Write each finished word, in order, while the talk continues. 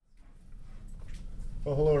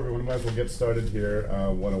Well, hello everyone. Might as well get started here. I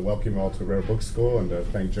want to welcome you all to Rare Book School and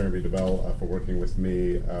thank Jeremy DeBell for working with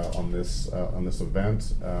me on this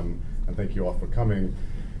event. And thank you all for coming.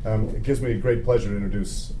 It gives me great pleasure to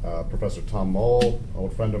introduce Professor Tom Mole, an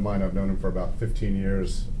old friend of mine. I've known him for about 15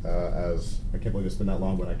 years. I can't believe it's been that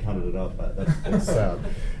long, but I counted it up. That's sad.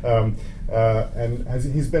 And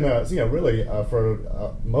he's been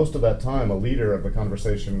for most of that time a leader of the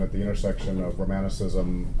conversation at the intersection of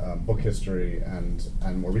Romanticism, book history, and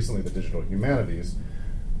more recently the digital humanities.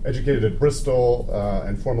 Educated at Bristol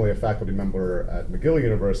and formerly a faculty member at McGill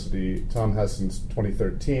University, Tom has since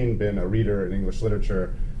 2013 been a reader in English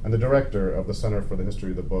literature and the director of the Center for the History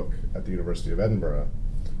of the Book at the University of Edinburgh.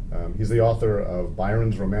 He's the author of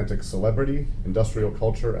Byron's Romantic Celebrity, Industrial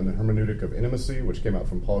Culture, and the Hermeneutic of Intimacy, which came out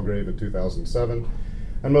from Palgrave in 2007,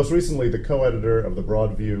 and most recently the co-editor of the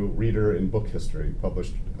Broadview Reader in Book History,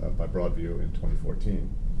 published by Broadview in 2014.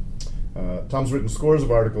 Tom's written scores of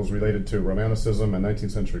articles related to Romanticism and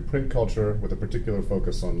 19th century print culture, with a particular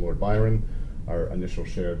focus on Lord Byron, our initial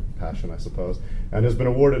shared passion, I suppose, and has been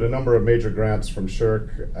awarded a number of major grants from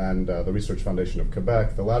SSHRC and the Research Foundation of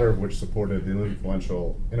Quebec, the latter of which supported the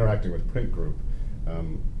influential Interacting with Print group.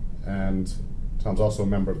 And Tom's also a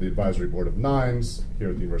member of the advisory board of Nines here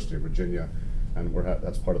at the University of Virginia, and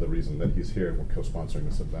that's part of the reason that he's here. We're co-sponsoring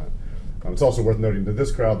this event. It's also worth noting to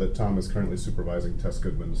this crowd that Tom is currently supervising Tess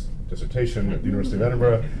Goodman's dissertation at the University of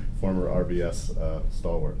Edinburgh, former RBS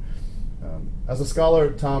stalwart. As a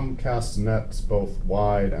scholar, Tom casts nets both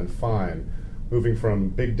wide and fine, moving from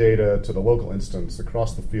big data to the local instance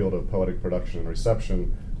across the field of poetic production and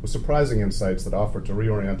reception, with surprising insights that offer to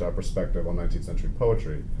reorient our perspective on 19th century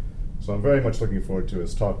poetry. So I'm very much looking forward to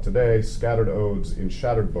his talk today, Scattered Odes in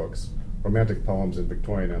Shattered Books, Romantic Poems in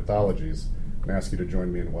Victorian Anthologies, and I ask you to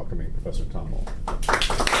join me in welcoming Professor Tom Mole.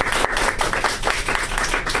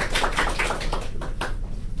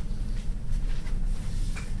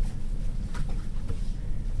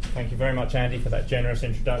 Thank you very much, Andy, for that generous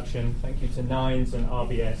introduction. Thank you to Nines and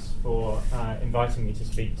RBS for inviting me to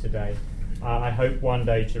speak today. I hope one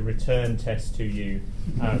day to return Tess to you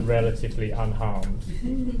relatively unharmed.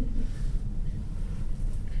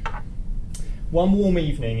 One warm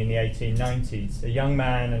evening in the 1890s, a young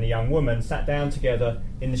man and a young woman sat down together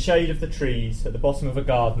in the shade of the trees at the bottom of a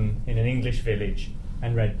garden in an English village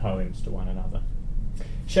and read poems to one another.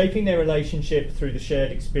 Shaping their relationship through the shared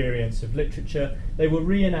experience of literature, they were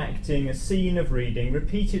reenacting a scene of reading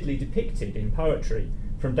repeatedly depicted in poetry,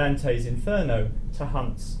 from Dante's Inferno to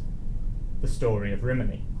Hunt's The Story of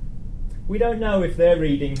Rimini. We don't know if their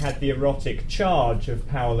reading had the erotic charge of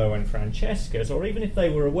Paolo and Francesca's, or even if they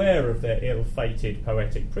were aware of their ill-fated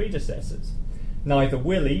poetic predecessors. Neither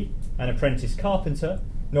Willie, an apprentice carpenter,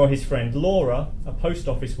 nor his friend Laura, a post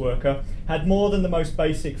office worker, had more than the most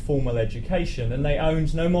basic formal education, and they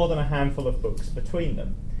owned no more than a handful of books between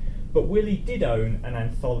them. But Willie did own an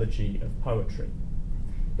anthology of poetry.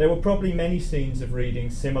 There were probably many scenes of reading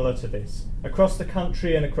similar to this, across the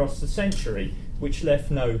country and across the century, which left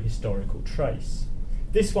no historical trace.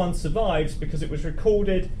 This one survives because it was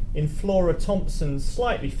recorded in Flora Thompson's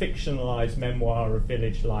slightly fictionalised memoir of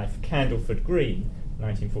village life, Candleford Green,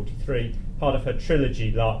 1943, part of her trilogy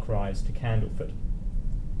Lark Rise to Candleford.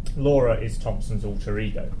 Laura is Thompson's alter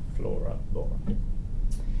ego, Laura.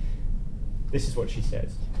 This is what she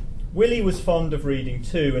says. Willie was fond of reading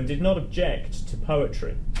too and did not object to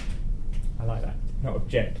poetry. I like that, not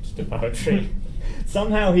object to poetry.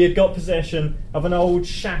 Somehow he had got possession of an old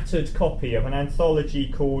shattered copy of an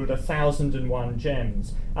anthology called 1001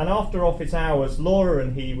 Gems, and after office hours Laura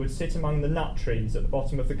and he would sit among the nut trees at the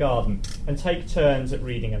bottom of the garden and take turns at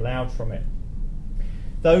reading aloud from it.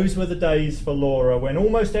 Those were the days for Laura when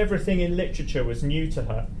almost everything in literature was new to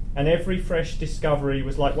her, and every fresh discovery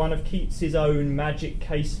was like one of Keats's own magic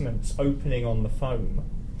casements opening on the foam.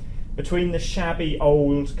 Between the shabby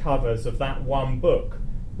old covers of that one book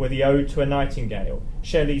were the Ode to a Nightingale,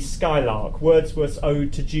 Shelley's Skylark, Wordsworth's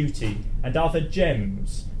Ode to Duty, and other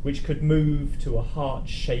gems which could move to a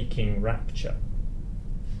heart-shaking rapture.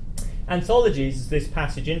 Anthologies, as this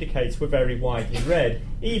passage indicates, were very widely read,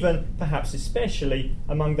 even, perhaps especially,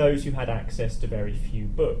 among those who had access to very few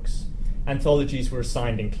books. Anthologies were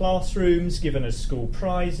assigned in classrooms, given as school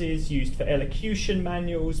prizes, used for elocution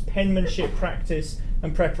manuals, penmanship practice,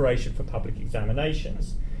 and preparation for public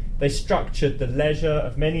examinations. They structured the leisure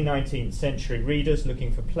of many 19th century readers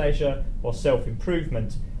looking for pleasure or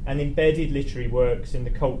self-improvement, and embedded literary works in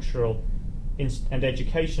the cultural and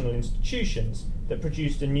educational institutions that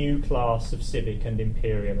produced a new class of civic and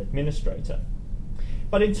imperial administrator.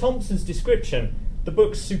 But in Thompson's description, the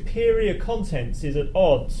book's superior contents is at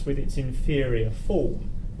odds with its inferior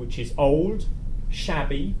form, which is old,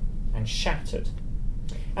 shabby, and shattered.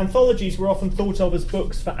 Anthologies were often thought of as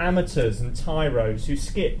books for amateurs and tyros who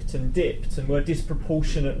skipped and dipped and were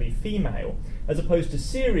disproportionately female, as opposed to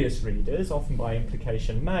serious readers, often by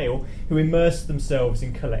implication male, who immersed themselves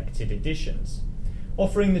in collected editions.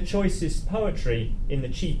 Offering the choicest poetry in the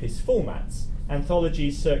cheapest formats,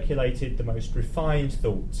 anthologies circulated the most refined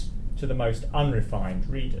thoughts to the most unrefined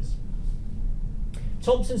readers.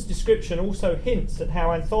 Thompson's description also hints at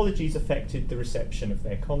how anthologies affected the reception of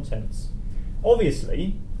their contents.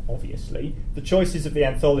 Obviously, the choices of the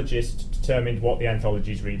anthologist determined what the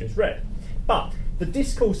anthology's readers read. But the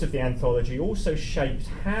discourse of the anthology also shaped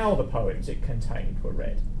how the poems it contained were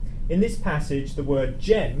read. In this passage, the word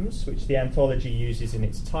gems, which the anthology uses in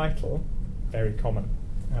its title, very common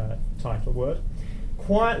title word,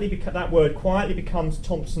 that word quietly becomes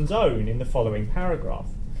Thompson's own in the following paragraph.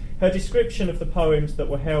 Her description of the poems that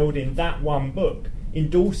were held in that one book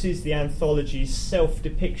endorses the anthology's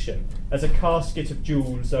self-depiction as a casket of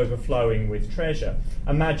jewels overflowing with treasure,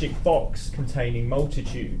 a magic box containing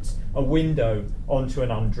multitudes, a window onto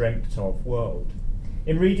an undreamt-of world.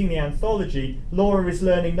 In reading the anthology, Laura is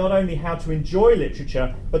learning not only how to enjoy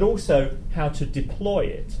literature, but also how to deploy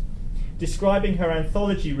it. Describing her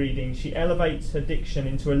anthology reading, she elevates her diction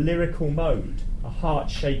into a lyrical mode, a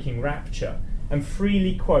heart-shaking rapture, and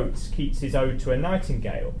freely quotes Keats's Ode to a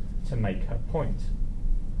Nightingale to make her point.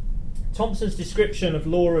 Thompson's description of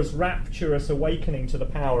Laura's rapturous awakening to the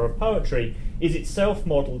power of poetry is itself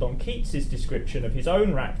modelled on Keats's description of his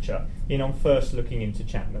own rapture in On First Looking into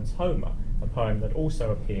Chapman's Homer, a poem that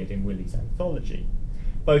also appeared in Willie's anthology.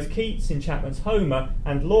 Both Keats in Chapman's Homer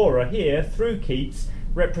and Laura here, through Keats,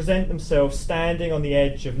 represent themselves standing on the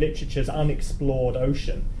edge of literature's unexplored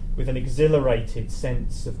ocean with an exhilarated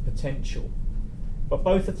sense of potential. But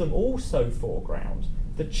both of them also foreground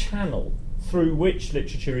the channel through which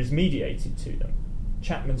literature is mediated to them.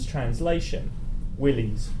 Chapman's translation,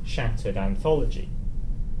 Willie's shattered anthology.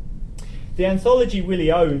 The anthology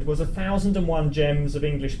Willie owned was 1001 Gems of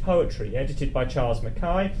English Poetry, edited by Charles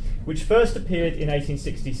Mackay, which first appeared in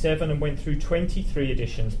 1867 and went through 23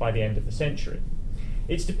 editions by the end of the century.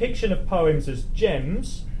 Its depiction of poems as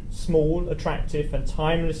gems, small, attractive, and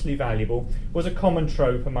timelessly valuable, was a common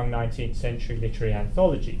trope among 19th century literary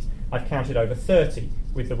anthologies. I've counted over 30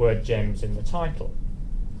 with the word gems in the title.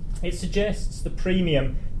 It suggests the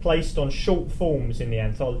premium placed on short forms in the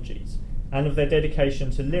anthologies, and of their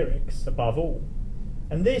dedication to lyrics above all.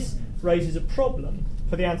 And this raises a problem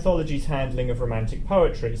for the anthology's handling of romantic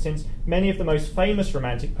poetry, since many of the most famous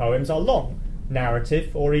romantic poems are long,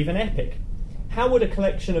 narrative, or even epic. How would a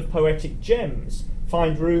collection of poetic gems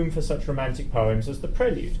find room for such romantic poems as The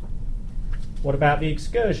Prelude? What about The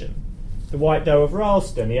Excursion? The White Doe of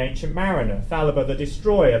Ralston, The Ancient Mariner, Thalaba the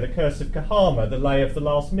Destroyer, The Curse of Kahama, The Lay of the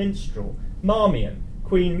Last Minstrel, Marmion,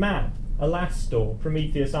 Queen Mab, Alastor,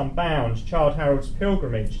 Prometheus Unbound, Childe Harold's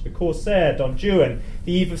Pilgrimage, The Corsair, Don Juan,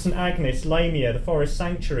 The Eve of St. Agnes, Lamia, The Forest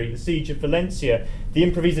Sanctuary, The Siege of Valencia, The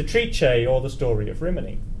Improvisatrice, or The Story of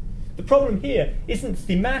Rimini. The problem here isn't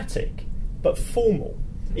thematic, but formal.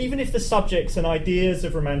 Even if the subjects and ideas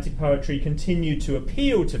of romantic poetry continued to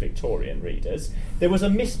appeal to Victorian readers, there was a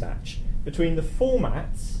mismatch between the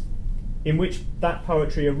formats in which that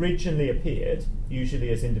poetry originally appeared,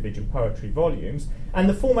 usually as individual poetry volumes, and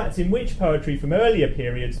the formats in which poetry from earlier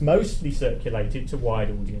periods mostly circulated to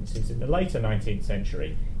wide audiences in the later 19th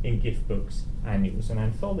century in gift books, annuals, and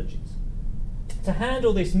anthologies. To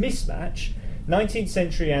handle this mismatch, 19th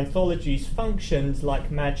century anthologies functioned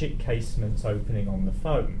like magic casements opening on the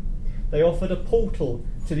foam. They offered a portal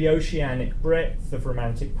to the oceanic breadth of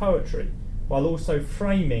romantic poetry, while also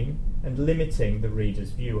framing and limiting the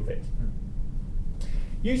reader's view of it.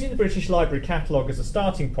 Using the British Library catalogue as a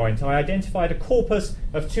starting point, I identified a corpus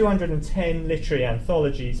of 210 literary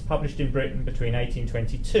anthologies published in Britain between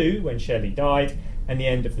 1822, when Shelley died, and the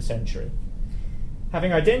end of the century.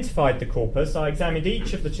 Having identified the corpus, I examined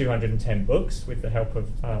each of the 210 books with the help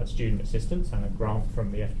of student assistants and a grant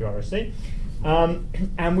from the FQRSC,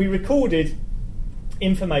 and we recorded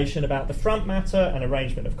information about the front matter and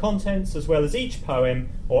arrangement of contents, as well as each poem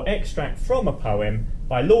or extract from a poem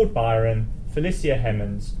by Lord Byron, Felicia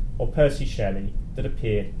Hemans, or Percy Shelley that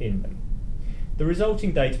appeared in them. The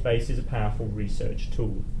resulting database is a powerful research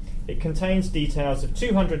tool. It contains details of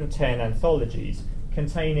 210 anthologies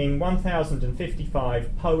containing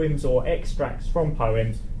 1,055 poems or extracts from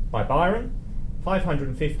poems by Byron,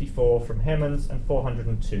 554 from Hemans, and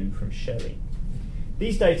 402 from Shelley.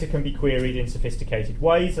 These data can be queried in sophisticated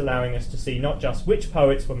ways, allowing us to see not just which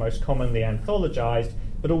poets were most commonly anthologized,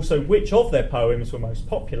 but also which of their poems were most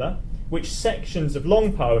popular, which sections of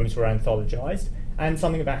long poems were anthologized, and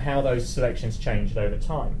something about how those selections changed over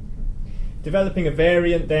time. Developing a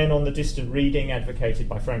variant then on the distant reading advocated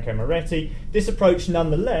by Franco Moretti, this approach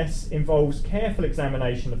nonetheless involves careful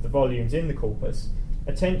examination of the volumes in the corpus,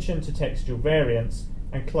 attention to textual variants,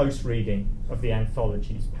 and close reading of the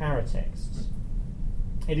anthology's paratexts.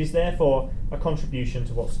 It is therefore a contribution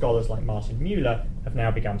to what scholars like Martin Müller have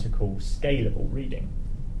now begun to call scalable reading.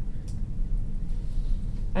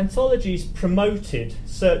 Anthologies promoted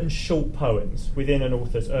certain short poems within an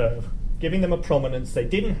author's oeuvre, giving them a prominence they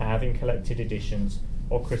didn't have in collected editions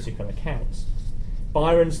or critical accounts.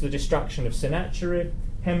 Byron's The Destruction of Sennacherib,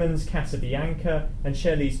 Hemans' Casabianca, and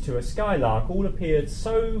Shelley's To a Skylark all appeared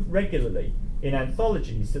so regularly in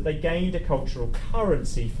anthologies that they gained a cultural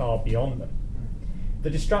currency far beyond them. The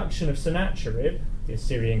Destruction of Sennacherib, the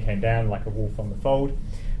Assyrian came down like a wolf on the fold,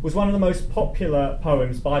 was one of the most popular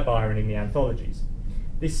poems by Byron in the anthologies.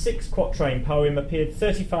 This 6-quatrain poem appeared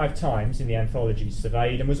 35 times in the anthologies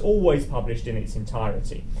surveyed and was always published in its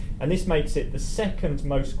entirety. And this makes it the second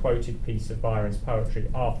most quoted piece of Byron's poetry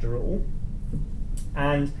after all,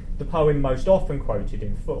 and the poem most often quoted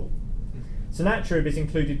in full. Sennacherib is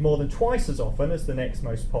included more than twice as often as the next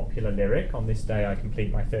most popular lyric, On This Day I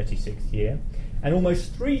Complete My 36th Year, and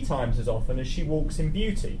almost 3 times as often as She Walks in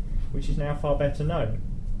Beauty, which is now far better known.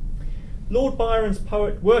 Lord Byron's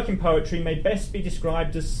work in poetry may best be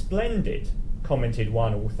described as splendid, commented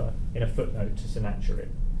one author in a footnote to Sennacherib.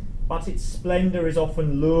 But its splendour is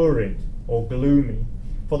often lurid or gloomy,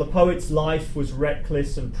 for the poet's life was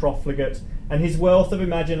reckless and profligate, and his wealth of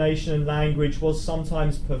imagination and language was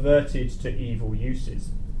sometimes perverted to evil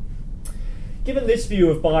uses. Given this view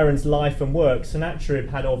of Byron's life and work,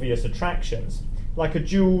 Sennacherib had obvious attractions. Like a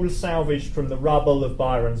jewel salvaged from the rubble of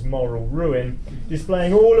Byron's moral ruin,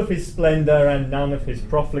 displaying all of his splendour and none of his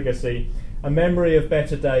profligacy, a memory of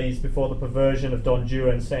better days before the perversion of Don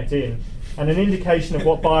Juan set in, and an indication of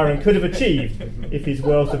what Byron could have achieved if his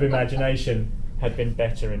wealth of imagination had been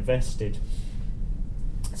better invested.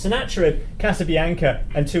 Sennacherib, Casabianca,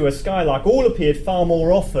 and To a Skylark all appeared far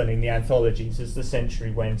more often in the anthologies as the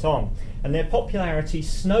century went on, and their popularity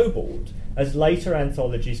snowballed as later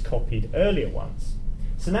anthologies copied earlier ones.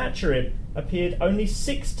 Sennacherib appeared only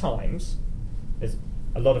 6 times. There's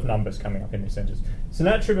a lot of numbers coming up in this sentence.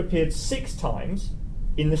 Sennacherib appeared 6 times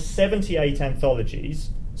in the 78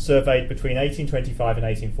 anthologies surveyed between 1825 and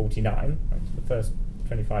 1849, the first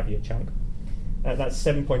 25-year chunk. That's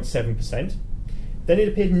 7.7%. Then it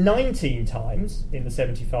appeared 19 times in the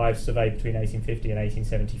 75 surveyed between 1850 and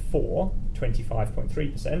 1874,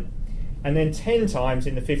 25.3%. And then 10 times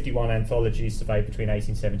in the 51 anthologies surveyed between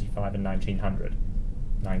 1875 and 1900,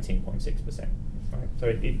 19.6%. Right? So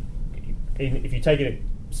if you take it,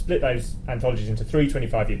 split those anthologies into 3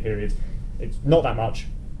 25-year periods, it's not that much,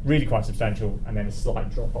 really quite substantial, and then a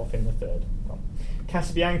slight drop-off in the third.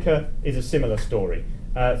 Casabianca is a similar story.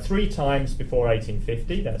 3 times before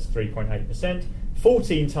 1850, that's 3.8%,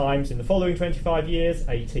 14 times in the following 25 years,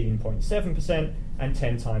 18.7%, and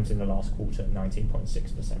 10 times in the last quarter,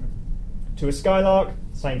 19.6%. To a Skylark,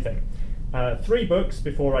 same thing. 3 books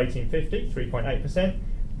before 1850, 3.8%,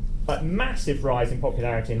 but massive rise in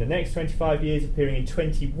popularity in the next 25 years, appearing in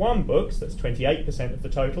 21 books, that's 28% of the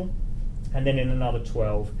total, and then in another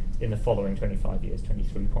 12 in the following 25 years,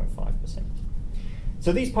 23.5%.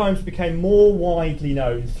 So these poems became more widely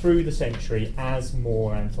known through the century as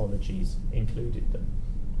more anthologies included them.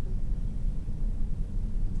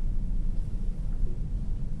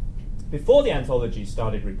 Before the anthologies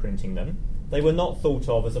started reprinting them, they were not thought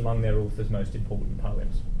of as among their author's most important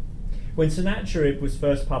poems. When Sennacherib was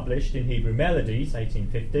first published in Hebrew Melodies,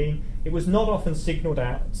 1815, it was not often singled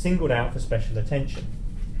out for special attention.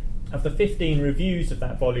 Of the 15 reviews of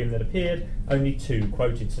that volume that appeared, only 2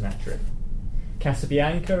 quoted Sennacherib.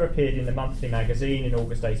 Casabianca appeared in the Monthly Magazine in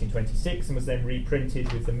August 1826 and was then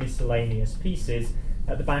reprinted with the miscellaneous pieces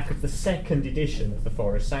at the back of the second edition of the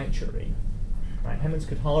Forest Sanctuary. Right, Hemans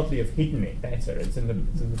could hardly have hidden it better. It's in the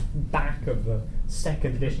back of the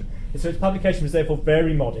second edition. So its publication was therefore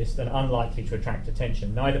very modest and unlikely to attract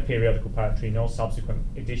attention. Neither periodical poetry nor subsequent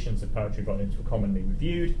editions of poetry volumes were commonly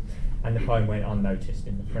reviewed, and the poem went unnoticed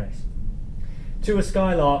in the press. To a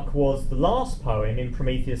Skylark was the last poem in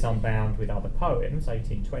Prometheus Unbound with Other Poems,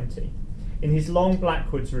 1820. In his long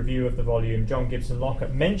Blackwood's review of the volume, John Gibson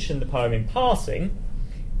Lockhart mentioned the poem in passing.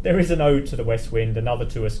 There is an ode to the West Wind, another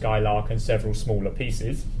to a Skylark, and several smaller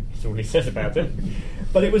pieces. That's all he says about it.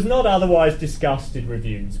 But it was not otherwise discussed in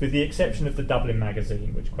reviews, with the exception of the Dublin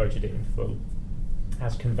Magazine, which quoted it in full,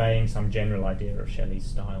 as conveying some general idea of Shelley's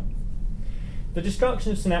style. The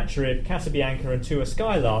Destruction of Sennacherib, Casabianca, and To a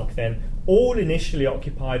Skylark, then, all initially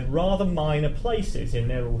occupied rather minor places in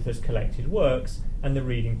their author's collected works and the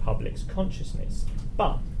reading public's consciousness.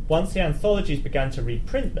 But once the anthologies began to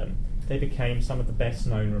reprint them, they became some of the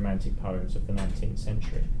best-known romantic poems of the 19th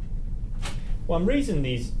century. One reason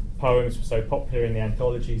these poems were so popular in the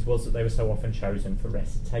anthologies was that they were so often chosen for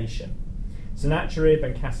recitation. Sennacherib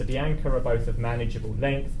and Casabianca are both of manageable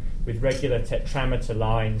length, with regular tetrameter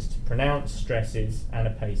lines to pronounce stresses,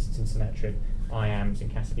 anapastes in Sennacherib, iambs in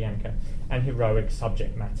Casabianca, and heroic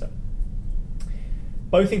subject matter.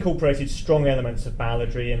 Both incorporated strong elements of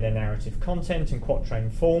balladry in their narrative content and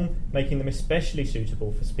quatrain form, making them especially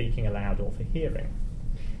suitable for speaking aloud or for hearing.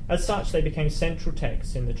 As such, they became central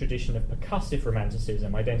texts in the tradition of percussive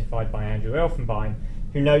romanticism, identified by Andrew Elfenbein,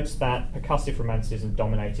 who notes that percussive romanticism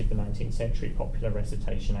dominated the 19th century popular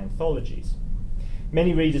recitation anthologies.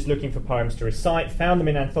 Many readers looking for poems to recite found them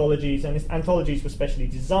in anthologies, and anthologies were specially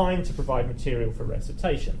designed to provide material for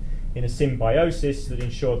recitation, in a symbiosis that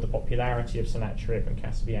ensured the popularity of Sennacherib and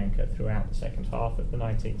Casabianca throughout the second half of the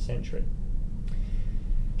 19th century.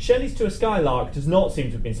 Shelley's To a Skylark does not seem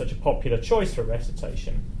to have been such a popular choice for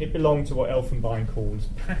recitation. It belonged to what Elfenbein calls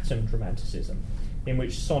patterned romanticism, in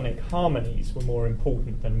which sonic harmonies were more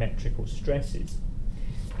important than metrical stresses.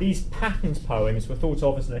 These patterned poems were thought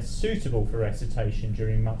of as less suitable for recitation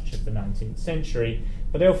during much of the 19th century,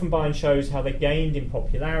 but Elfenbein shows how they gained in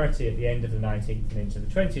popularity at the end of the 19th and into the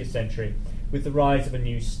 20th century with the rise of a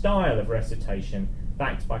new style of recitation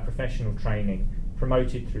backed by professional training,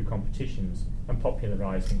 promoted through competitions and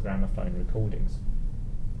popularised in gramophone recordings.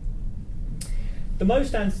 The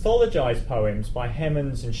most anthologised poems by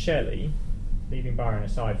Hemans and Shelley, leaving Byron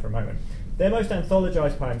aside for a moment, their most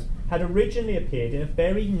anthologised poems had originally appeared in a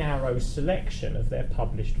very narrow selection of their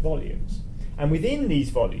published volumes. And within these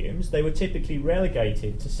volumes, they were typically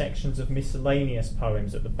relegated to sections of miscellaneous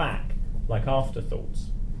poems at the back, like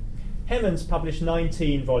afterthoughts. Hemans published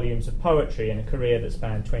 19 volumes of poetry in a career that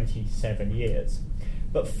spanned 27 years.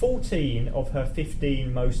 But 14 of her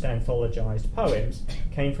 15 most anthologised poems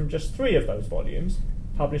came from just 3 of those volumes,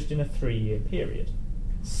 published in a 3-year period.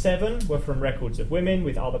 7 were from Records of Women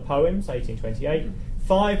with Other Poems, 1828.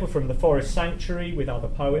 5 were from The Forest Sanctuary with Other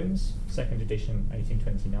Poems, 2nd edition,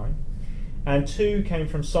 1829. And 2 came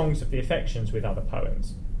from Songs of the Affections with Other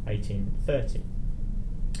Poems, 1830.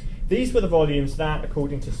 These were the volumes that,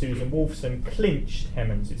 according to Susan Wolfson, clinched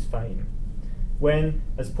Hemans's fame, when,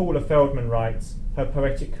 as Paula Feldman writes, her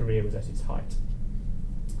poetic career was at its height.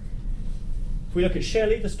 If we look at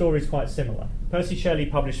Shelley, the story is quite similar. Percy Shelley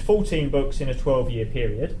published 14 books in a 12-year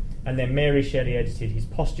period, and then Mary Shelley edited his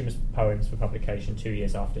posthumous poems for publication 2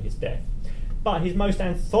 years after his death. But his most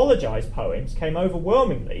anthologised poems came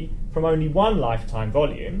overwhelmingly from only one lifetime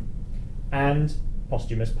volume and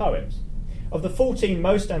posthumous poems. Of the 14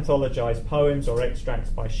 most anthologised poems or extracts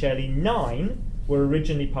by Shelley, 9 were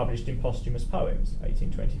originally published in posthumous poems,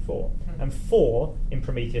 1824, and 4 in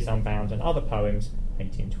Prometheus Unbound and Other Poems,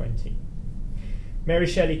 1820. Mary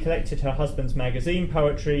Shelley collected her husband's magazine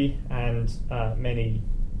poetry and many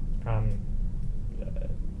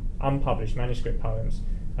unpublished manuscript poems,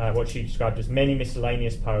 what she described as many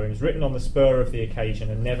miscellaneous poems written on the spur of the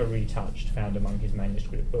occasion and never retouched, found among his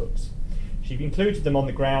manuscript books. She included them on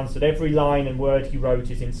the grounds that every line and word he wrote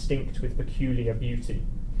is instinct with peculiar beauty.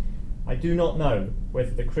 I do not know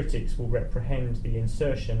whether the critics will reprehend the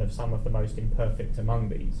insertion of some of the most imperfect among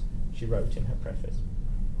these, she wrote in her preface.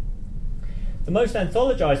 The most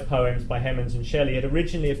anthologised poems by Hemans and Shelley had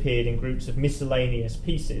originally appeared in groups of miscellaneous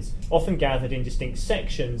pieces, often gathered in distinct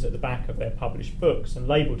sections at the back of their published books and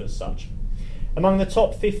labelled as such. Among the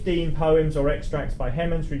top 15 poems or extracts by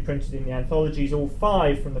Hemans reprinted in the anthologies, all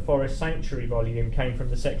 5 from the Forest Sanctuary volume came from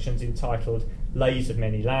the sections entitled Lays of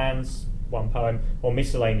Many Lands, 1 poem, or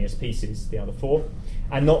Miscellaneous Pieces, the other 4,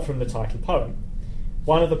 and not from the title poem.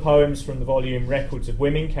 1 of the poems from the volume Records of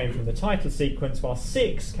Women came from the title sequence, while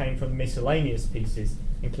 6 came from the miscellaneous pieces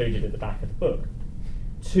included at the back of the book.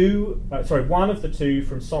 1 of the 2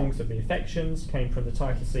 from Songs of the Affections came from the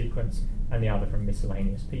title sequence, and the other from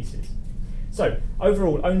miscellaneous pieces. So,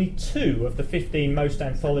 overall, only 2 of the 15 most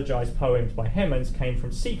anthologised poems by Hemans came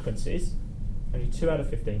from sequences, only 2 out of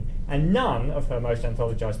 15, and none of her most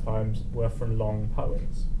anthologised poems were from long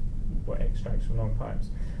poems, were extracts from long poems.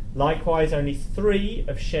 Likewise, only 3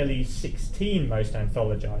 of Shelley's 16 most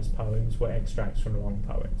anthologised poems were extracts from long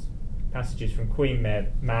poems. Passages from Queen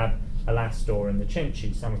Mab, Alastor and the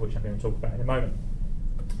Cenci, some of which I'm going to talk about in a moment.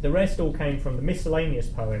 The rest all came from the miscellaneous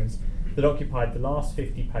poems that occupied the last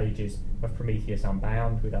 50 pages of Prometheus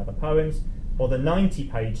Unbound with Other Poems, or the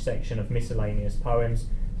 90-page section of miscellaneous poems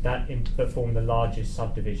that form the largest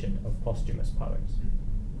subdivision of posthumous poems.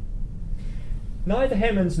 Neither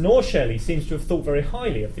Hemans nor Shelley seems to have thought very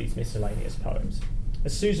highly of these miscellaneous poems.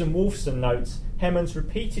 As Susan Wolfson notes, Hemans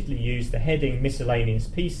repeatedly used the heading miscellaneous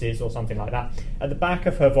pieces, or something like that, at the back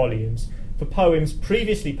of her volumes for poems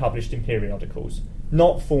previously published in periodicals,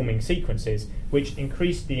 not forming sequences, which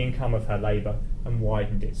increased the income of her labour and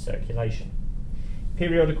widened its circulation.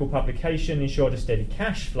 Periodical publication ensured a steady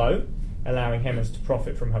cash flow, allowing Hemans to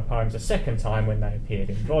profit from her poems a second time when they appeared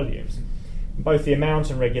in volumes. Both the amount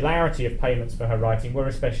and regularity of payments for her writing were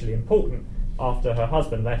especially important after her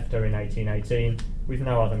husband left her in 1818 with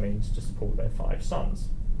no other means to support their 5 sons.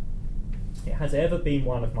 It has ever been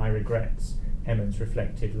one of my regrets, Hemans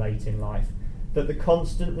reflected late in life, that the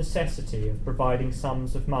constant necessity of providing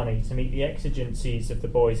sums of money to meet the exigencies of the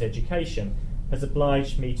boys' education has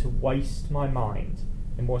obliged me to waste my mind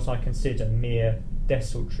in what I consider mere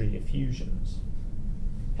desultory effusions.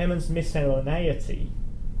 Hemans' miscellaneity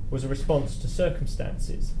was a response to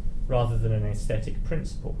circumstances rather than an aesthetic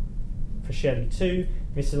principle. For Shelley, too,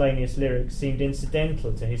 miscellaneous lyrics seemed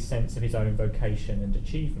incidental to his sense of his own vocation and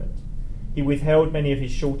achievement. He withheld many of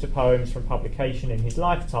his shorter poems from publication in his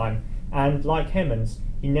lifetime, and, like Hemans,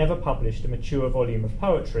 he never published a mature volume of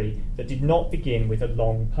poetry that did not begin with a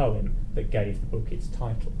long poem that gave the book its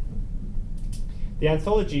title. The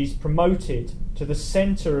anthologies promoted to the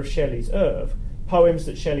centre of Shelley's oeuvre poems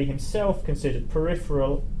that Shelley himself considered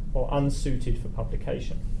peripheral or unsuited for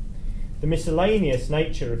publication. The miscellaneous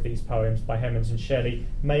nature of these poems by Hemans and Shelley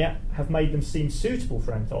may have made them seem suitable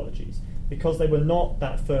for anthologies because they were not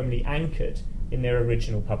that firmly anchored in their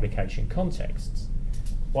original publication contexts.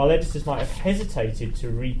 While editors might have hesitated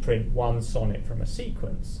to reprint one sonnet from a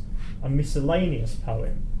sequence, a miscellaneous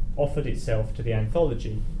poem offered itself to the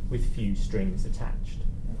anthology with few strings attached.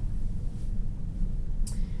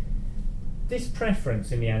 This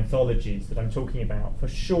preference in the anthologies that I'm talking about for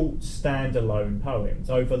short standalone poems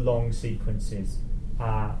over long sequences,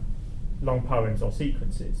 long poems or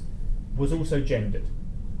sequences, was also gendered.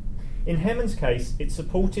 In Hemans' case, it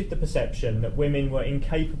supported the perception that women were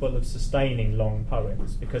incapable of sustaining long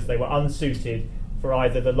poems because they were unsuited for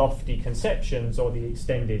either the lofty conceptions or the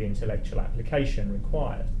extended intellectual application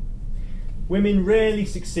required. Women rarely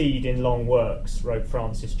succeed in long works, wrote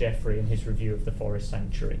Francis Jeffrey in his review of The Forest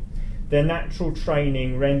Sanctuary, their natural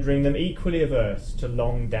training rendering them equally averse to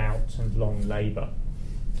long doubt and long labour.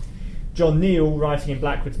 John Neal, writing in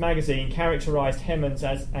Blackwood's Magazine, characterised Hemans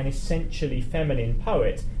as an essentially feminine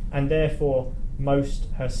poet, and therefore most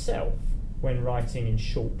herself when writing in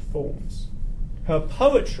short forms. Her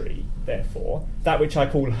poetry, therefore, that which I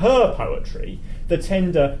call her poetry, the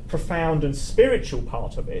tender, profound and spiritual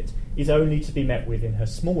part of it, is only to be met with in her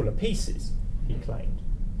smaller pieces, he claimed.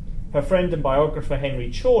 Her friend and biographer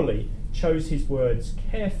Henry Chorley chose his words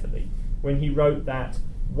carefully when he wrote that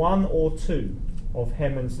 1 or 2 of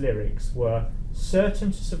Hemans' lyrics were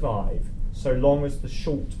certain to survive so long as the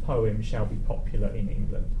short poem shall be popular in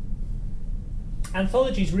England.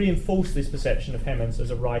 Anthologies reinforce this perception of Hemans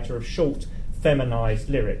as a writer of short, feminised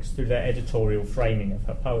lyrics through their editorial framing of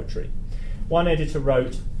her poetry. One editor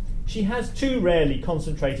wrote, "She has too rarely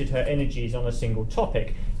concentrated her energies on a single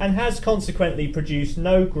topic, and has consequently produced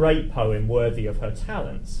no great poem worthy of her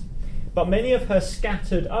talents. But many of her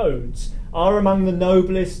scattered odes are among the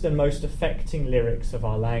noblest and most affecting lyrics of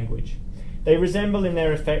our language. They resemble in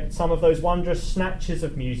their effect some of those wondrous snatches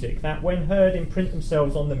of music that, when heard, imprint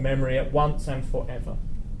themselves on the memory at once and forever."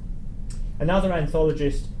 Another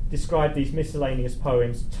anthologist described these miscellaneous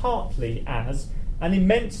poems tartly as an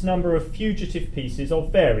immense number of fugitive pieces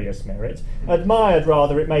of various merit, admired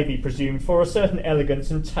rather, it may be presumed, for a certain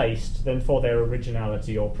elegance and taste than for their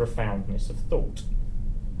originality or profoundness of thought.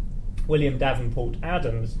 William Davenport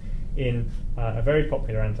Adams, in a very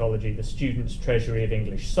popular anthology, The Student's Treasury of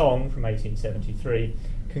English Song from 1873,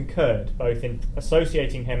 concurred both in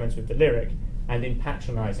associating Hemans with the lyric and in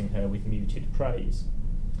patronising her with muted praise.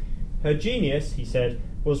 Her genius, he said,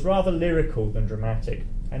 was rather lyrical than dramatic,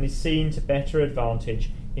 and is seen to better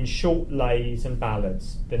advantage in short lays and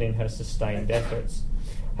ballads than in her sustained efforts.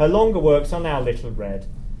 Her longer works are now little read,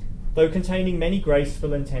 though containing many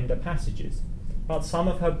graceful and tender passages, but some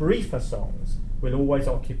of her briefer songs will always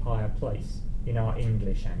occupy a place in our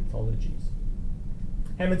English anthologies.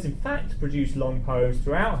 Hemans, in fact, produced long poems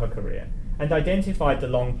throughout her career and identified the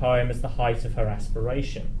long poem as the height of her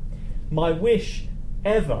aspiration. "My wish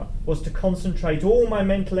ever was to concentrate all my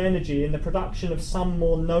mental energy in the production of some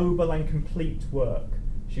more noble and complete work,"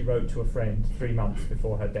 she wrote to a friend 3 months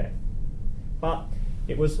before her death. But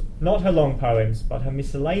it was not her long poems, but her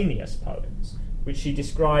miscellaneous poems, which she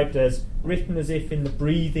described as written as if in the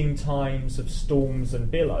breathing times of storms and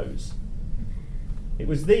billows. It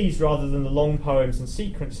was these, rather than the long poems and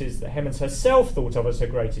sequences that Hemans herself thought of as her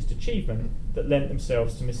greatest achievement, that lent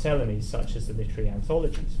themselves to miscellanies such as the literary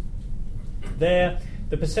anthologies. There,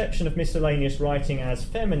 the perception of miscellaneous writing as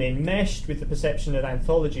feminine meshed with the perception that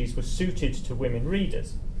anthologies were suited to women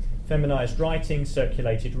readers. Feminised writing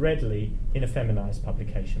circulated readily in a feminised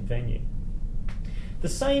publication venue. The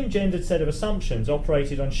same gendered set of assumptions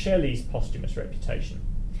operated on Shelley's posthumous reputation.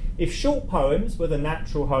 If short poems were the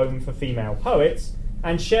natural home for female poets,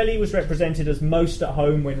 and Shelley was represented as most at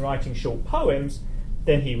home when writing short poems,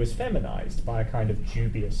 then he was feminised by a kind of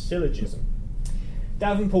dubious syllogism.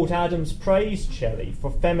 Davenport Adams praised Shelley for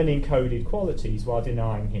feminine-coded qualities while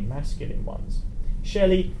denying him masculine ones.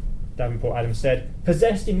 Shelley, Davenport Adams said,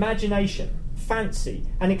 possessed imagination, fancy,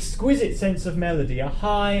 an exquisite sense of melody, a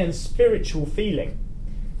high and spiritual feeling.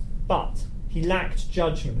 But he lacked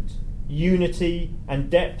judgment, unity and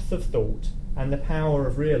depth of thought, and the power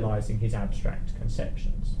of realising his abstract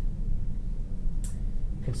conceptions.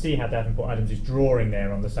 You can see how Davenport Adams is drawing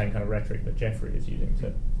there on the same kind of rhetoric that Geoffrey is using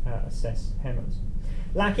to assess Hemans.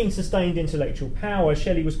 Lacking sustained intellectual power,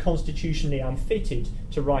 Shelley was constitutionally unfitted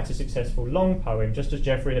to write a successful long poem, just as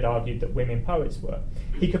Geoffrey had argued that women poets were.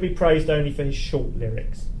 He could be praised only for his short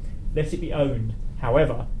lyrics. Let it be owned,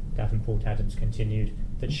 however, Davenport Adams continued,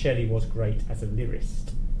 that Shelley was great as a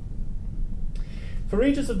lyrist. For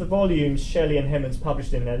readers of the volumes Shelley and Hemans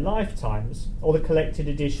published in their lifetimes, or the collected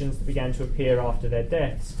editions that began to appear after their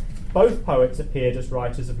deaths, both poets appeared as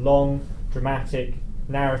writers of long, dramatic,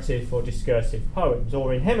 narrative or discursive poems,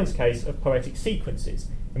 or in Hemans' case, of poetic sequences,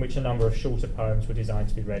 in which a number of shorter poems were designed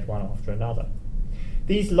to be read one after another.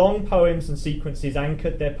 These long poems and sequences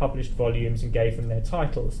anchored their published volumes and gave them their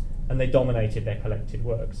titles, and they dominated their collected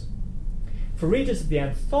works. For readers of the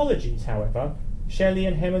anthologies, however, Shelley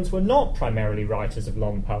and Hemans were not primarily writers of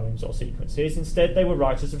long poems or sequences. Instead, they were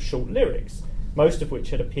writers of short lyrics, most of which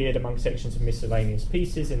had appeared among sections of miscellaneous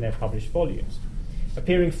pieces in their published volumes.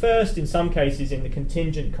 Appearing first, in some cases, in the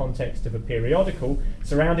contingent context of a periodical,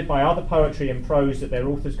 surrounded by other poetry and prose that their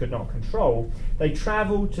authors could not control, they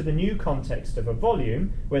travelled to the new context of a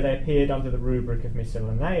volume, where they appeared under the rubric of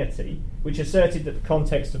miscellaneity, which asserted that the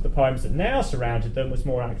context of the poems that now surrounded them was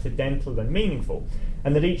more accidental than meaningful,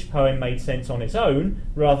 and that each poem made sense on its own,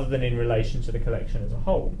 rather than in relation to the collection as a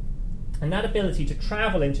whole. And that ability to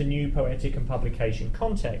travel into new poetic and publication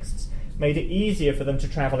contexts made it easier for them to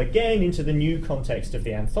travel again into the new context of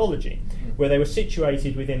the anthology, where they were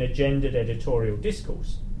situated within a gendered editorial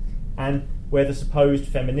discourse, and where the supposed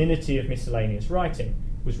femininity of miscellaneous writing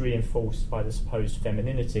was reinforced by the supposed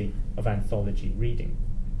femininity of anthology reading.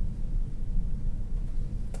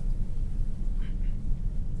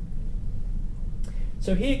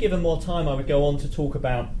 So here, given more time, I would go on to talk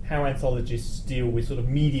about how anthologists deal with sort of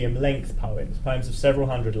medium-length poems, poems of several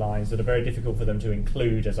hundred lines that are very difficult for them to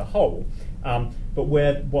include as a whole, but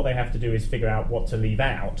where what they have to do is figure out what to leave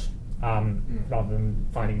out rather than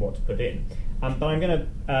finding what to put in. But I'm going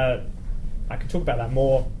to, I could talk about that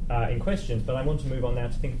more in questions, but I want to move on now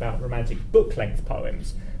to think about romantic book-length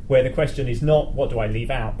poems, where the question is not what do I leave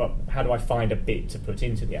out, but how do I find a bit to put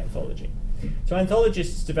into the anthology. So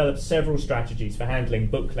anthologists developed several strategies for handling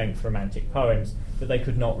book-length romantic poems that they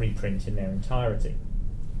could not reprint in their entirety.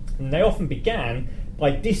 And they often began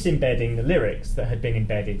by disembedding the lyrics that had been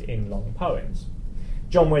embedded in long poems.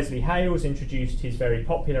 John Wesley Hales introduced his very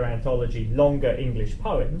popular anthology Longer English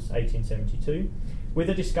Poems, 1872, with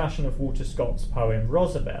a discussion of Walter Scott's poem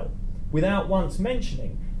Rosabelle, without once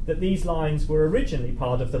mentioning that these lines were originally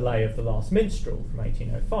part of the Lay of the Last Minstrel from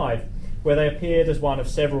 1805, where they appeared as one of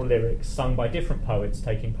several lyrics sung by different poets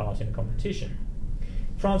taking part in a competition.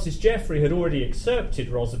 Francis Jeffrey had already excerpted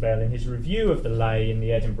Rosabelle in his review of the lay in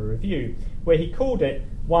the Edinburgh Review, where he called it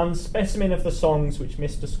one specimen of the songs which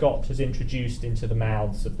Mr. Scott has introduced into the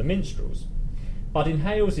mouths of the minstrels. But in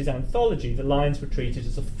Hales's anthology, the lines were treated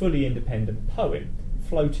as a fully independent poem,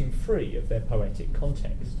 floating free of their poetic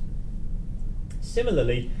context.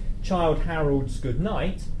 Similarly, Childe Harold's Good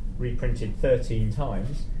Night, reprinted 13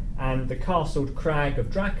 times, and The Castled Crag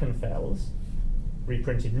of Drachenfels,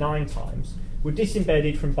 reprinted 9 times, were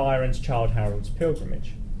disembedded from Byron's Childe Harold's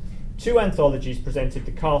Pilgrimage. 2 anthologies presented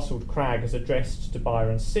The Castled Crag as addressed to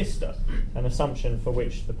Byron's sister, an assumption for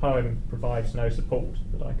which the poem provides no support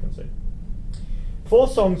that I can see. 4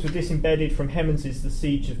 songs were disembedded from Hemans's The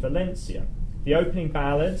Siege of Valencia. The opening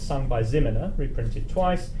ballad, sung by Ximena, reprinted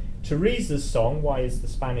twice, Teresa's song, Why is the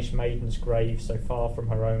Spanish Maiden's Grave so Far from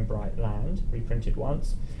Her Own Bright Land, reprinted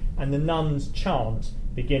once, and the nun's chant,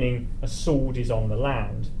 beginning A Sword is on the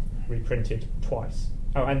Land, reprinted twice.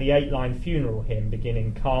 Oh, and the 8-line funeral hymn,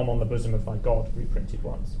 beginning Calm on the Bosom of Thy God, reprinted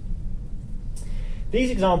once. These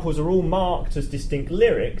examples are all marked as distinct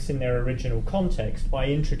lyrics in their original context by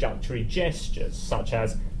introductory gestures, such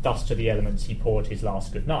as "thus to the elements he poured his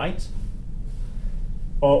last good night,"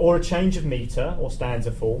 or a change of metre or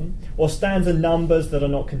stanza form, or stanza numbers that are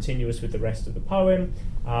not continuous with the rest of the poem,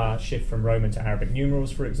 shift from Roman to Arabic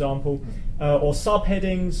numerals, for example, or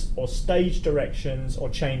subheadings, or stage directions, or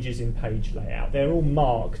changes in page layout. They're all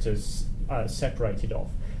marked as separated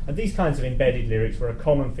off. And these kinds of embedded lyrics were a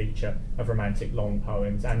common feature of romantic long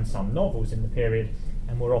poems and some novels in the period,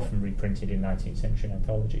 and were often reprinted in 19th century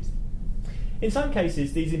anthologies. In some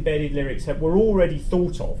cases, these embedded lyrics were already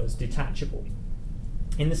thought of as detachable.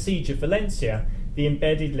 In The Siege of Valencia, the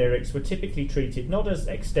embedded lyrics were typically treated not as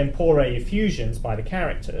extempore effusions by the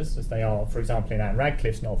characters, as they are, for example, in Anne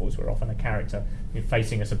Radcliffe's novels, where often a character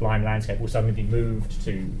facing a sublime landscape will suddenly be moved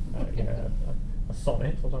to a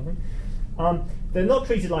sonnet or something. They're not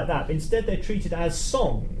treated like that. Instead, they're treated as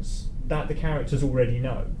songs that the characters already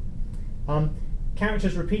know.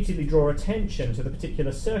 Characters repeatedly draw attention to the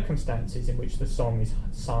particular circumstances in which the song is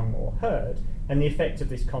sung or heard, and the effect of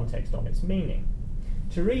this context on its meaning.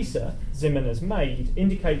 Teresa, Ximena's maid,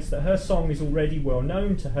 indicates that her song is already well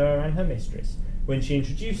known to her and her mistress when she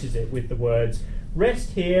introduces it with the words,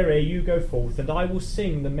 "Rest here ere you go forth, and I will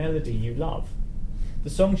sing the melody you love." The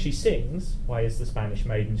song she sings, "Why is the Spanish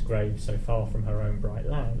maiden's grave so far from her own bright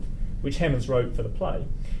land?" which Hemans wrote for the play,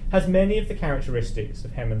 has many of the characteristics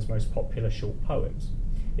of Hemans' most popular short poems.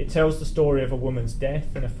 It tells the story of a woman's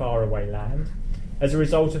death in a faraway land as a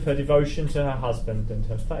result of her devotion to her husband and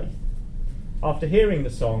her faith. After hearing the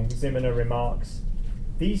song, Ximena remarks,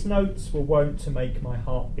 "These notes were wont to make my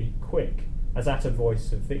heart beat quick, as at a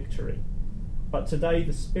voice of victory. But today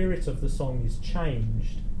the spirit of the song is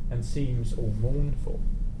changed and seems all mournful."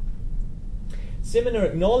 Ximena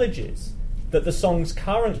acknowledges that the song's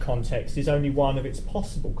current context is only one of its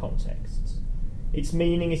possible contexts. Its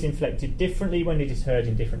meaning is inflected differently when it is heard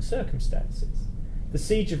in different circumstances. The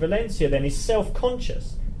Siege of Valencia, then, is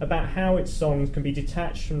self-conscious about how its songs can be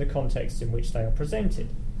detached from the context in which they are presented.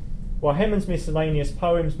 While Hemans' miscellaneous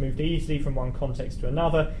poems moved easily from one context to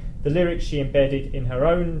another, the lyrics she embedded in her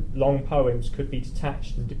own long poems could be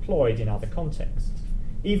detached and deployed in other contexts.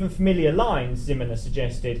 Even familiar lines, Ximena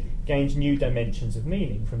suggested, gained new dimensions of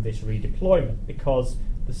meaning from this redeployment because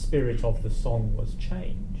the spirit of the song was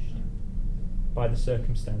changed by the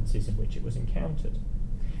circumstances in which it was encountered.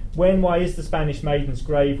 When Why is the Spanish Maiden's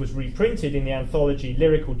Grave was reprinted in the anthology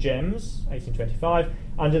Lyrical Gems, 1825,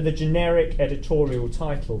 under the generic editorial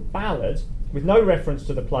title Ballad, with no reference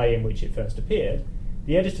to the play in which it first appeared,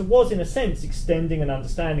 the editor was, in a sense, extending an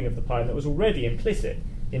understanding of the poem that was already implicit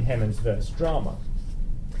in Hemans' verse drama.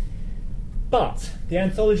 But the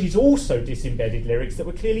anthologies also disembedded lyrics that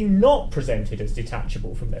were clearly not presented as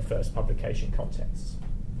detachable from their first publication contexts.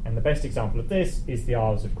 And the best example of this is The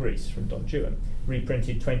Isles of Greece from Don Juan,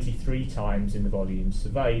 reprinted 23 times in the volumes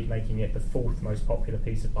surveyed, making it the fourth most popular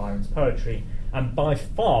piece of Byron's poetry, and by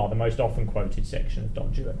far the most often quoted section of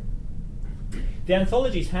Don Juan. The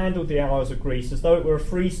anthologies handled The Isles of Greece as though it were a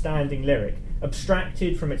freestanding lyric,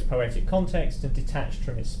 abstracted from its poetic context and detached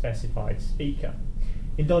from its specified speaker.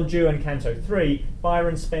 In Don Juan Canto 3,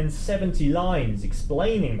 Byron spends 70 lines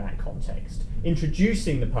explaining that context,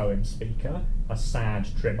 introducing the poem's speaker, a sad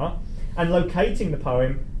trimmer, and locating the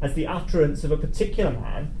poem as the utterance of a particular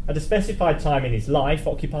man at a specified time in his life,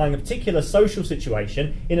 occupying a particular social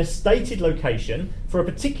situation in a stated location for a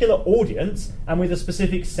particular audience and with a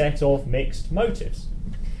specific set of mixed motives.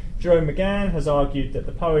 Jerome McGann has argued that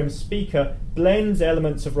the poem's speaker blends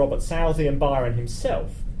elements of Robert Southey and Byron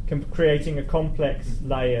himself, creating a complex,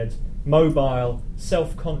 layered, mobile,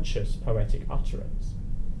 self-conscious poetic utterance.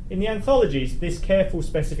 In the anthologies, this careful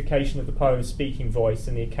specification of the poem's speaking voice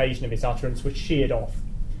and the occasion of its utterance was sheared off.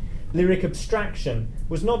 Lyric abstraction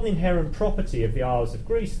was not an inherent property of the Isles of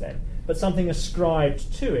Greece then, but something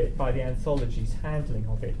ascribed to it by the anthology's handling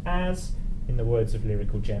of it as, in the words of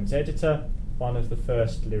Lyrical Gems editor, one of the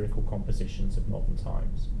first lyrical compositions of modern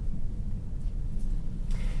times.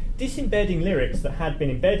 Disembedding lyrics that had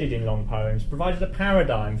been embedded in long poems provided a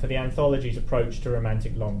paradigm for the anthology's approach to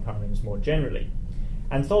romantic long poems more generally.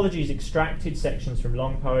 Anthologies extracted sections from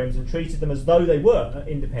long poems and treated them as though they were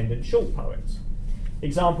independent short poems.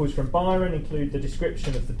 Examples from Byron include the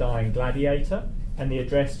description of the dying gladiator and the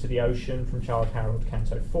address to the ocean from Childe Harold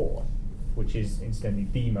Canto 4, which is incidentally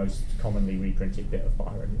the most commonly reprinted bit of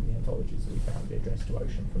Byron in the anthologies that we found, the address to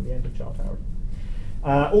ocean from the end of Childe Harold.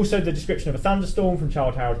 Also the description of a thunderstorm from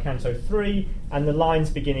Childe Harold Canto 3 and the lines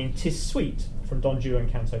beginning "'Tis sweet" from Don Juan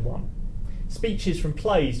Canto 1. Speeches from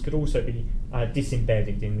plays could also be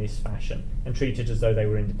disembedded in this fashion and treated as though they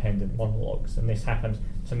were independent monologues, and this happened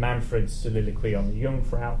to Manfred's soliloquy on the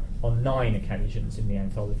Jungfrau on 9 occasions in the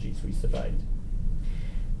anthologies we surveyed.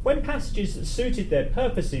 When passages that suited their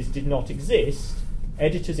purposes did not exist,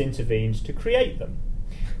 editors intervened to create them.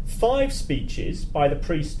 5 speeches by the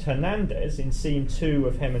priest Hernandez in scene 2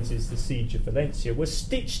 of Hemans' The Siege of Valencia were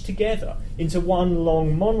stitched together into one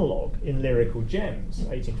long monologue in Lyrical Gems,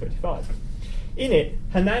 1825. In it,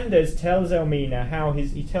 Hernandez tells Elmina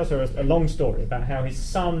he tells her a long story about how his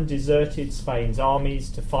son deserted Spain's armies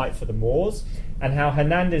to fight for the Moors, and how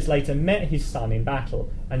Hernandez later met his son in battle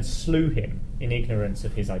and slew him in ignorance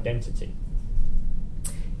of his identity.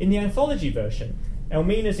 In the anthology version,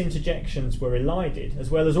 Elmina's interjections were elided, as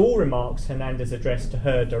well as all remarks Hernandez addressed to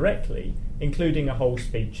her directly, including a whole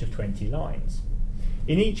speech of 20 lines.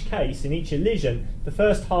 In each case, in each elision, the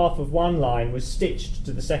first half of one line was stitched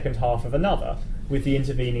to the second half of another, with the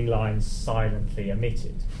intervening lines silently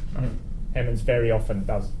omitted. Hemans very often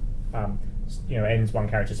does, ends one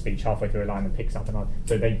character's speech halfway through a line and picks up another,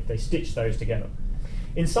 so they stitch those together.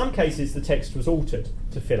 In some cases, the text was altered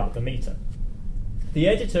to fill up the metre. The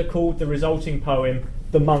editor called the resulting poem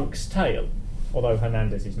The Monk's Tale, although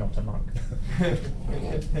Hernandez is not a monk.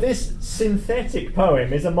 This synthetic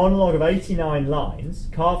poem is a monologue of 89 lines,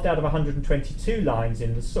 carved out of 122 lines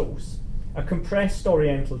in the source, a compressed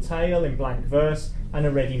oriental tale in blank verse, and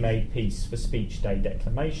a ready-made piece for speech day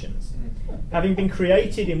declamations. Having been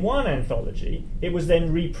created in one anthology, it was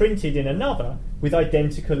then reprinted in another with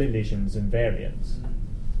identical elisions and variants.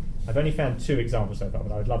 I've only found 2 examples so far,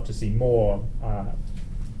 but I would love to see more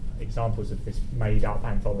examples of this made-up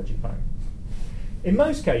anthology poem. In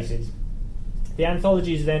most cases, the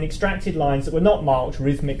anthologies then extracted lines that were not marked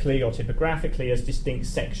rhythmically or typographically as distinct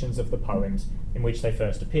sections of the poems in which they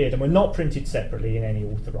first appeared, and were not printed separately in any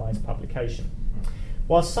authorised publication.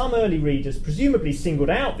 While some early readers presumably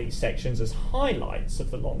singled out these sections as highlights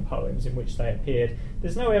of the long poems in which they appeared,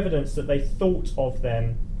 there's no evidence that they thought of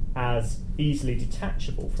them as easily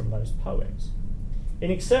detachable from those poems.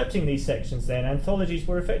 In excerpting these sections, then, anthologies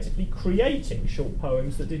were effectively creating short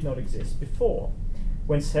poems that did not exist before.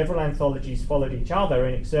 When several anthologies followed each other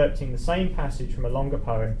in excerpting the same passage from a longer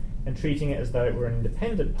poem and treating it as though it were an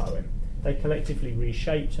independent poem, they collectively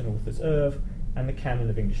reshaped an author's oeuvre and the canon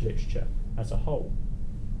of English literature as a whole.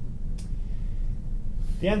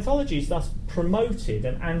 The anthologies thus promoted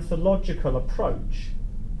an anthological approach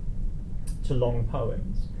to long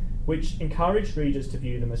poems, which encouraged readers to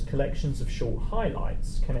view them as collections of short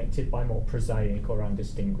highlights connected by more prosaic or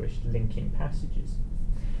undistinguished linking passages.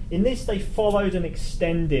 In this, they followed and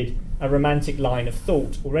extended a romantic line of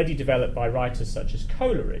thought already developed by writers such as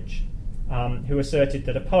Coleridge, who asserted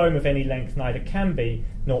that a poem of any length neither can be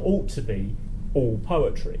nor ought to be all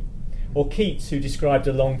poetry. Or Keats, who described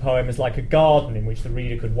a long poem as like a garden in which the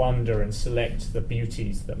reader could wander and select the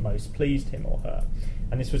beauties that most pleased him or her.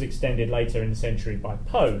 And this was extended later in the century by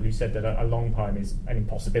Poe, who said that a long poem is an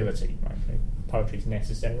impossibility. Right? Poetry is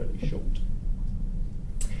necessarily short.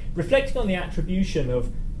 Reflecting on the attribution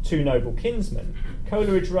of Two Noble Kinsmen,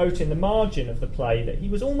 Coleridge wrote in the margin of the play that he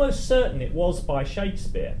was almost certain it was by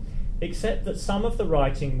Shakespeare, except that some of the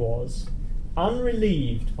writing was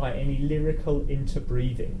unrelieved by any lyrical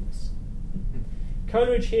interbreathings.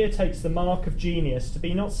 Coleridge here takes the mark of genius to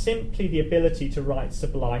be not simply the ability to write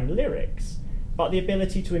sublime lyrics, but the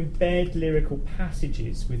ability to embed lyrical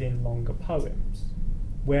passages within longer poems,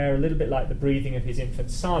 where, a little bit like the breathing of his infant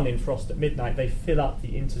son in Frost at Midnight, they fill up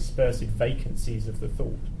the interspersed vacancies of the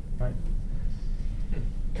thought. Right?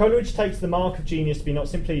 Coleridge takes the mark of genius to be not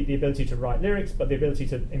simply the ability to write lyrics, but the ability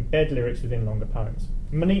to embed lyrics within longer poems.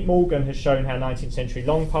 Monique Morgan has shown how 19th century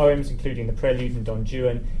long poems, including the Prelude and Don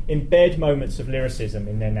Juan, embed moments of lyricism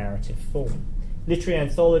in their narrative form. Literary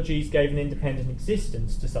anthologies gave an independent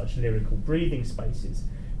existence to such lyrical breathing spaces,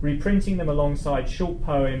 reprinting them alongside short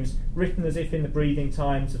poems written as if in the breathing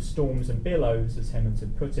times of storms and billows, as Hemans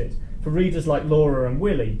had put it, for readers like Laura and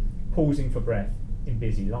Willie, pausing for breath in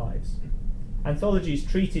busy lives. Anthologies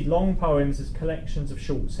treated long poems as collections of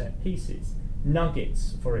short set pieces,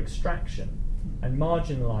 nuggets for extraction, and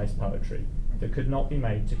marginalised poetry that could not be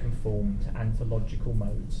made to conform to anthological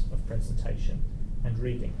modes of presentation and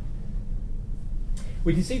reading.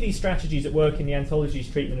 We can see these strategies at work in the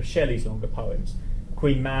anthology's treatment of Shelley's longer poems,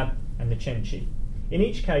 Queen Mab and the Cenci. In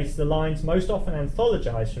each case, the lines most often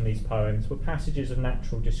anthologised from these poems were passages of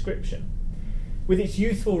natural description. With its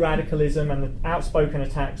youthful radicalism and the outspoken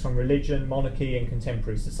attacks on religion, monarchy and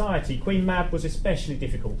contemporary society, Queen Mab was especially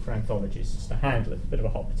difficult for anthologists to handle, a bit of a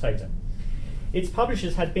hot potato. Its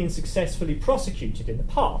publishers had been successfully prosecuted in the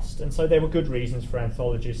past, and so there were good reasons for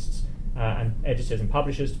anthologists and editors and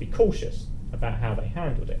publishers to be cautious about how they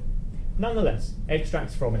handled it. Nonetheless,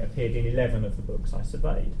 extracts from it appeared in 11 of the books I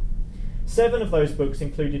surveyed. 7 of those books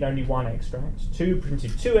included only 1 extract, 2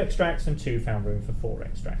 printed 2 extracts, and 2 found room for 4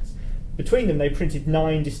 extracts. Between them, they printed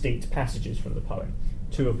 9 distinct passages from the poem,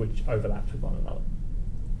 2 of which overlapped with one another.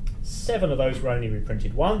 7 of those were only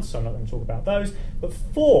reprinted once, so I'm not going to talk about those, but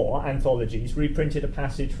 4 anthologies reprinted a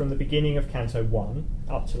passage from the beginning of Canto 1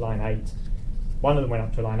 up to line 8. One of them went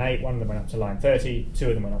up to line 8, one of them went up to line 30, 2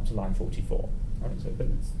 of them went up to line 44. Right, so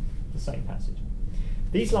it's the same passage.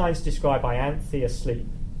 These lines describe Ianthe asleep,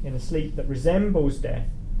 in a sleep that resembles death,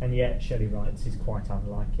 and yet, Shelley writes, is quite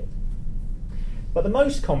unlike it. But the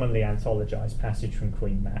most commonly anthologised passage from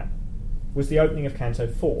Queen Mab was the opening of Canto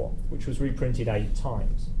 4, which was reprinted 8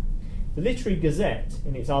 times. The Literary Gazette,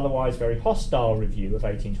 in its otherwise very hostile review of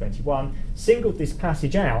 1821, singled this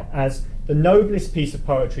passage out as the noblest piece of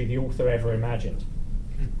poetry the author ever imagined.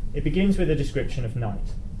 It begins with a description of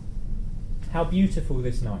night. How beautiful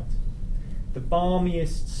this night! The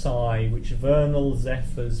balmiest sigh which vernal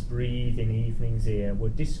zephyrs breathe in evening's ear were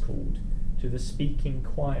discord to the speaking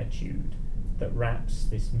quietude that wraps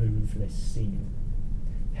this moveless scene.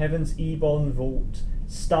 Heaven's ebon vault,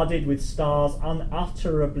 studded with stars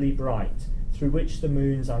unutterably bright, through which the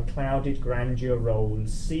moon's unclouded grandeur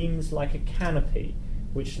rolls, seems like a canopy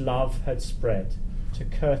which love had spread to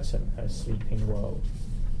curtain her sleeping world.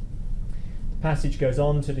 The passage goes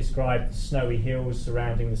on to describe the snowy hills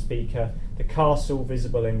surrounding the speaker, the castle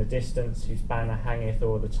visible in the distance, whose banner hangeth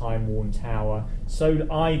o'er the time-worn tower, so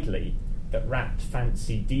idly that rapt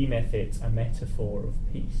fancy deemeth it a metaphor of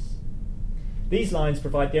peace. These lines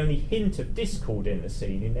provide the only hint of discord in the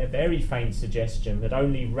scene in their very faint suggestion that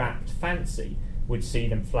only rapt fancy would see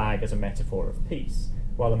them flag as a metaphor of peace,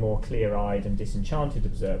 while a more clear-eyed and disenchanted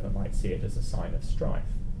observer might see it as a sign of strife.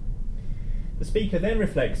 The speaker then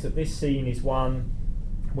reflects that this scene is one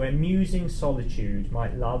where musing solitude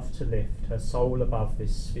might love to lift her soul above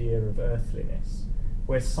this sphere of earthliness,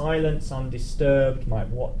 where silence undisturbed might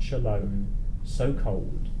watch alone, so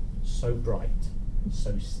cold, so bright,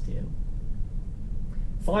 so still.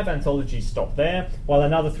 5 anthologies stopped there, while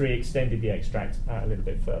another 3 extended the extract a little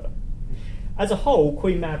bit further. As a whole,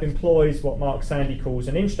 Queen Mab employs what Mark Sandy calls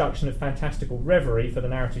an introduction of fantastical reverie for the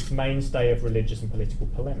narrative's mainstay of religious and political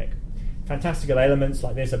polemic. Fantastical elements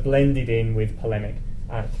like this are blended in with polemic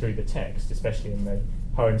through the text, especially in the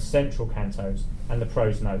poem's central cantos and the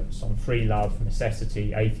prose notes on free love,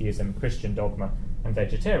 necessity, atheism, Christian dogma, and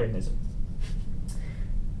vegetarianism.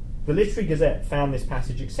 The Literary Gazette found this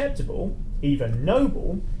passage acceptable, even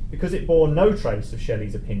noble, because it bore no trace of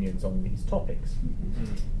Shelley's opinions on these topics.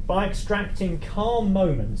 By extracting calm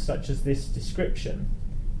moments such as this description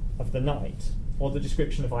of the night, or the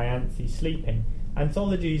description of Ianthe sleeping,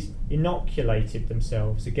 anthologies inoculated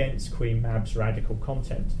themselves against Queen Mab's radical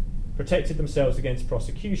content, protected themselves against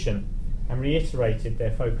prosecution, and reiterated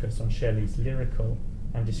their focus on Shelley's lyrical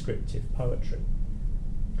and descriptive poetry.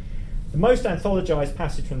 The most anthologised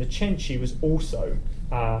passage from the Cenci was also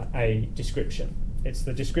a description. It's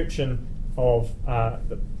the description of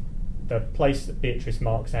the place that Beatrice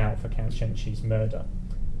marks out for Count Cenci's murder,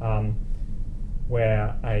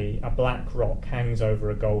 where a black rock hangs over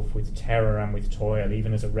a gulf with terror and with toil,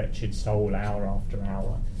 even as a wretched soul, hour after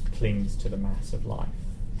hour, clings to the mass of life.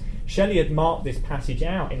 Shelley had marked this passage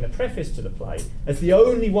out in the preface to the play as the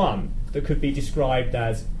only one that could be described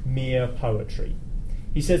as mere poetry.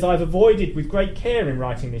 He says, "I've avoided with great care in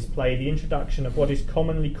writing this play the introduction of what is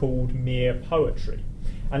commonly called mere poetry,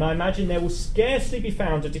 and I imagine there will scarcely be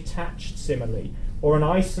found a detached simile or an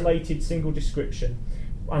isolated single description,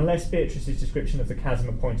 unless Beatrice's description of the chasm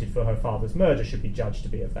appointed for her father's murder should be judged to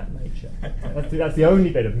be of that nature." That's the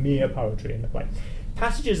only bit of mere poetry in the play.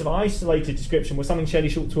 Passages of isolated description were something Shelley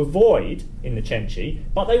sought to avoid in the Cenci,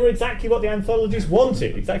 but they were exactly what the anthologies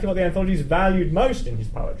wanted, exactly what the anthologies valued most in his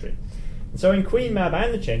poetry. And so in Queen Mab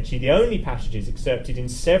and the Cenci, the only passages excerpted in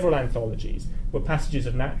several anthologies were passages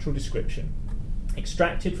of natural description,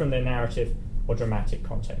 extracted from their narrative or dramatic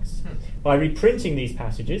contexts. By reprinting these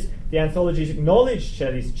passages, the anthologies acknowledged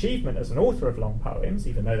Shelley's achievement as an author of long poems,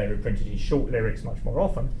 even though they reprinted his short lyrics much more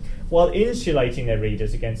often, while insulating their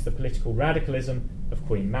readers against the political radicalism of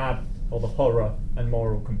Queen Mab or the horror and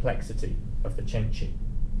moral complexity of the Cenci.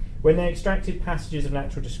 When they extracted passages of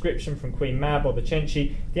natural description from Queen Mab or the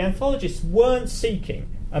Cenci, the anthologists weren't seeking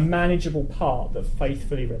a manageable part that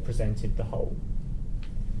faithfully represented the whole.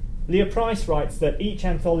 Leah Price writes that each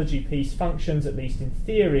anthology piece functions, at least in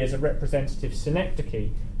theory, as a representative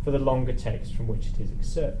synecdoche for the longer text from which it is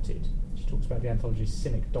excerpted. She talks about the anthology's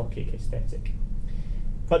synecdochic aesthetic.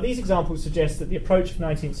 But these examples suggest that the approach of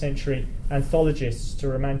 19th century anthologists to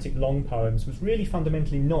romantic long poems was really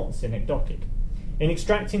fundamentally not synecdochic. In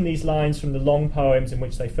extracting these lines from the long poems in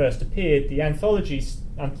which they first appeared, the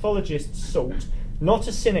anthologists sought not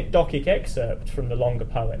a synecdochic excerpt from the longer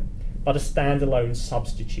poem, but a standalone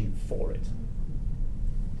substitute for it.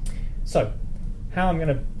 So, how I'm going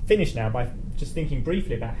to finish now by just thinking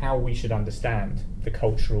briefly about how we should understand the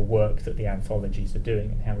cultural work that the anthologies are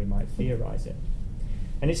doing and how we might theorise it.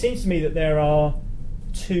 And it seems to me that there are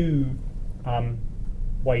two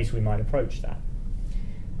ways we might approach that.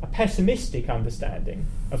 A pessimistic understanding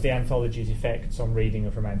of the anthology's effects on reading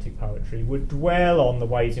of romantic poetry would dwell on the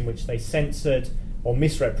ways in which they censored or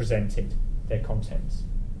misrepresented their contents.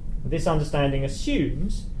 This understanding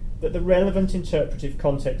assumes that the relevant interpretive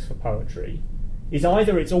context for poetry is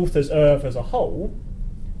either its author's oeuvre as a whole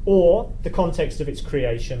or the context of its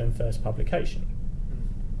creation and first publication.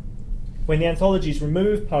 When the anthologies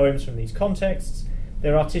remove poems from these contexts,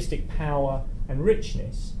 their artistic power and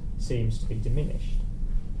richness seems to be diminished.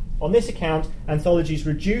 On this account, anthologies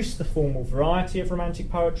reduce the formal variety of romantic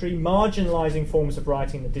poetry, marginalising forms of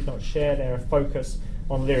writing that did not share their focus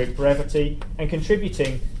on lyric brevity and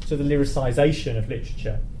contributing to the lyricisation of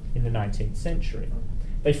literature in the 19th century.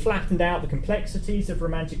 They flattened out the complexities of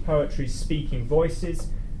romantic poetry's speaking voices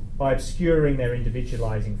by obscuring their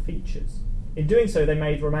individualising features. In doing so, they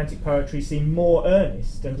made romantic poetry seem more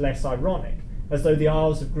earnest and less ironic, as though the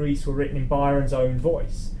Isles of Greece were written in Byron's own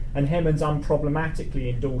voice, and Hemans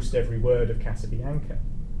unproblematically endorsed every word of Casabianca.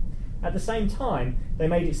 At the same time, they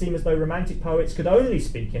made it seem as though romantic poets could only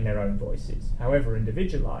speak in their own voices, however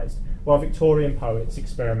individualised, while Victorian poets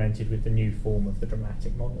experimented with the new form of the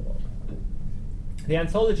dramatic monologue. The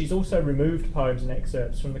anthologies also removed poems and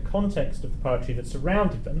excerpts from the context of the poetry that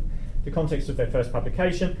surrounded them, the context of their first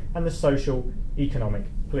publication, and the social, economic,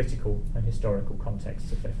 political, and historical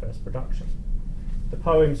contexts of their first production. The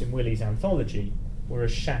poems in Willie's anthology were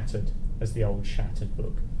as shattered as the old shattered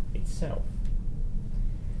book itself.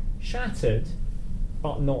 Shattered,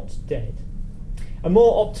 but not dead. A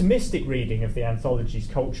more optimistic reading of the anthology's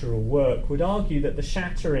cultural work would argue that the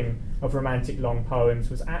shattering of romantic long poems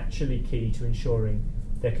was actually key to ensuring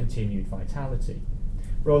their continued vitality.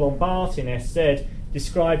 Roland Barthes in SZ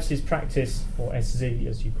describes his practice, or SZ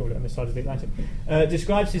as you call it on this side of the Atlantic,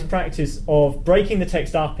 describes his practice of breaking the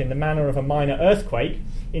text up in the manner of a minor earthquake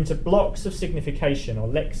into blocks of signification or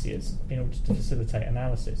lexias in order to facilitate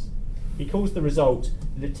analysis. He calls the result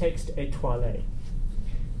le texte étoilé.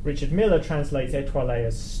 Richard Miller translates étoilé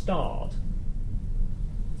as starred.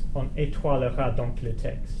 On étoilera donc le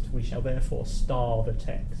texte. We shall therefore star the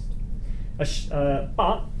text.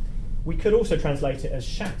 But we could also translate it as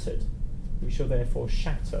shattered. We shall therefore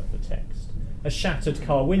shatter the text. A shattered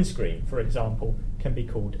car windscreen, for example, can be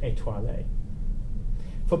called étoilé.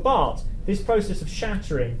 For Barthes, this process of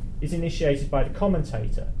shattering is initiated by the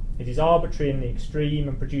commentator. It is arbitrary in the extreme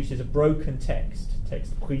and produces a broken text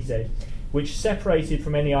brisé, which, separated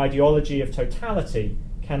from any ideology of totality,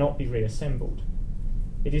 cannot be reassembled.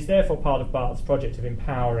 It is therefore part of Barthes' project of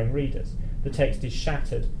empowering readers. The text is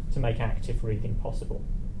shattered to make active reading possible.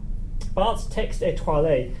 Barthes' texte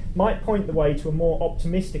étoilé might point the way to a more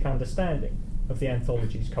optimistic understanding of the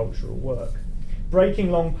anthology's cultural work.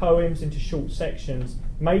 Breaking long poems into short sections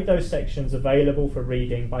made those sections available for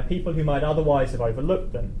reading by people who might otherwise have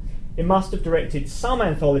overlooked them. It must have directed some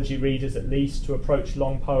anthology readers, at least, to approach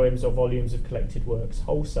long poems or volumes of collected works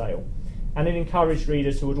wholesale, and it encouraged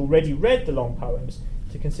readers who had already read the long poems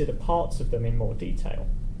to consider parts of them in more detail.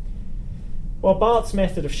 While Barthes'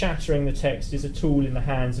 method of shattering the text is a tool in the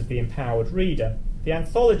hands of the empowered reader, the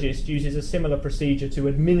anthologist uses a similar procedure to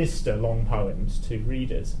administer long poems to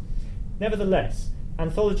readers. Nevertheless,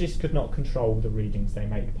 anthologists could not control the readings they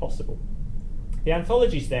made possible. The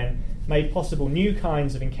anthologies then made possible new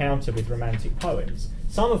kinds of encounter with romantic poems,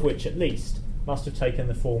 some of which at least must have taken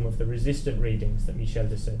the form of the resistant readings that Michel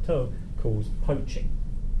de Certeau calls poaching.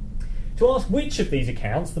 To ask which of these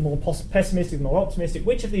accounts, the more pessimistic, the more optimistic,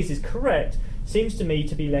 which of these is correct, seems to me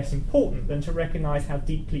to be less important than to recognise how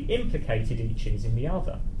deeply implicated each is in the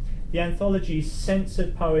other. The anthologies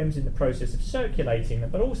censored poems in the process of circulating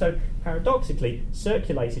them, but also, paradoxically,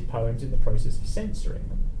 circulated poems in the process of censoring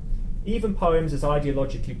them. Even poems as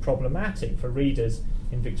ideologically problematic for readers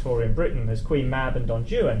in Victorian Britain as Queen Mab and Don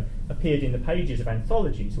Juan appeared in the pages of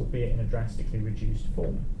anthologies, albeit in a drastically reduced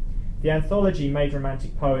form. The anthology made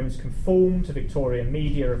romantic poems conform to Victorian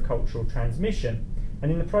media of cultural transmission,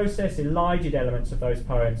 and in the process elided elements of those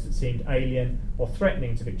poems that seemed alien or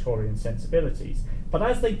threatening to Victorian sensibilities. But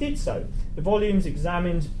as they did so, the volumes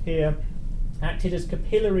examined here acted as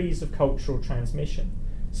capillaries of cultural transmission.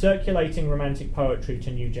 circulating romantic poetry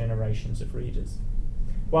to new generations of readers.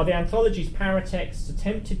 While the anthology's paratexts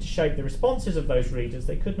attempted to shape the responses of those readers,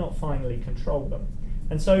 they could not finally control them.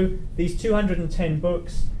 And so these 210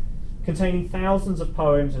 books, containing thousands of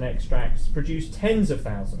poems and extracts, produced tens of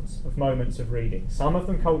thousands of moments of reading, some of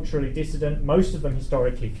them culturally dissident, most of them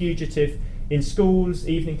historically fugitive, in schools,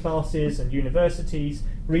 evening classes and universities,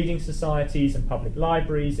 reading societies and public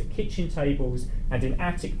libraries, at kitchen tables and in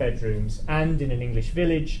attic bedrooms, and in an English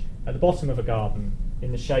village, at the bottom of a garden,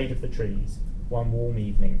 in the shade of the trees, one warm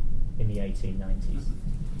evening in the 1890s.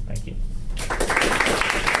 Thank you.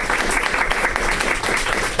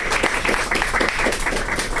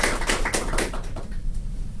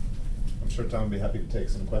 I'm sure Tom would be happy to take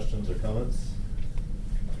some questions or comments.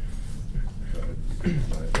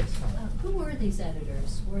 Who were these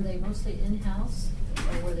editors? Were they mostly in-house,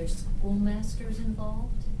 or were there schoolmasters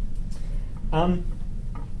involved?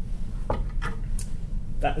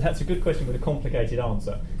 That's a good question with a complicated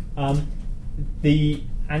answer. The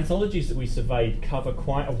anthologies that we surveyed cover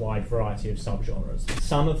quite a wide variety of subgenres.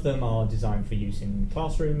 Some of them are designed for use in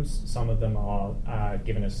classrooms, some of them are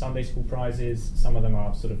given as Sunday school prizes, some of them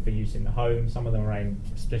are sort of for use in the home, some of them are aimed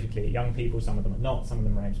specifically at young people, some of them are not, some of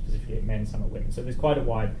them are aimed specifically at men, some at women. So there's quite a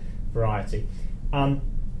wide variety.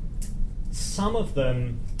 Some of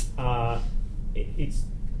them, it's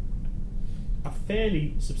a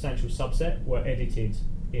fairly substantial subset were edited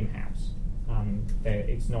in-house.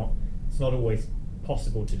 It's not always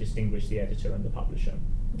possible to distinguish the editor and the publisher.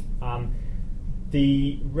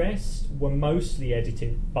 The rest were mostly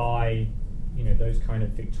edited by, those kind of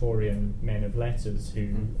Victorian men of letters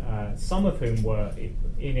who, some of whom were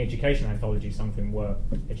in education anthologies, some of whom were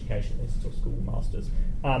educationalists or schoolmasters,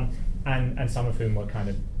 and some of whom were kind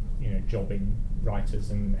of, jobbing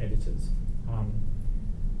writers and editors.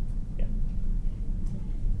 Yeah.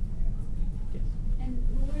 Yes. And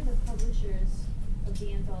who were the publishers of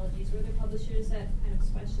the anthologies? Were there publishers that kind of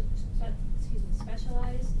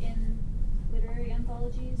specialized in literary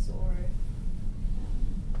anthologies, or?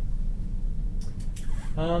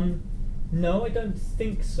 No, I don't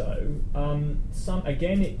think so.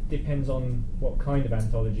 Again, it depends on what kind of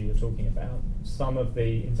anthology you're talking about.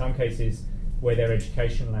 In some cases, where they're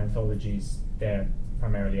educational anthologies, they're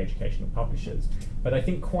primarily educational publishers. But I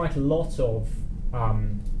think quite a lot of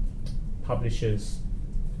publishers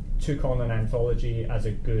took on an anthology as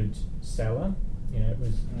a good seller. It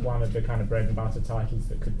was one of the kind of bread and butter titles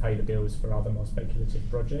that could pay the bills for other more speculative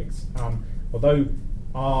projects. Although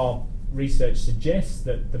our research suggests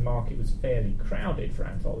that the market was fairly crowded for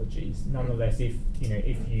anthologies, nonetheless, if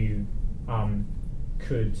you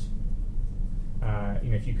could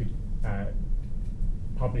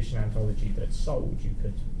publish an anthology that sold, you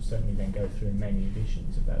could certainly then go through many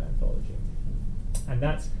editions of that anthology. And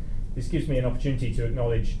this gives me an opportunity to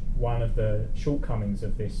acknowledge one of the shortcomings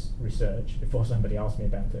of this research before somebody asks me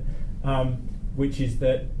about it, which is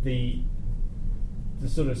that the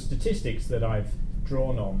sort of statistics that I've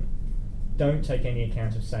drawn on don't take any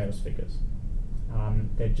account of sales figures.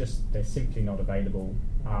 They're simply not available.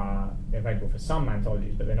 They're available for some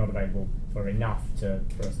anthologies, but they're not available for enough for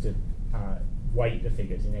us to weight the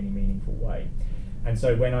figures in any meaningful way. And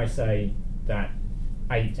so when I say that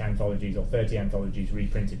 8 anthologies or 30 anthologies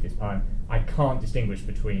reprinted this poem, I can't distinguish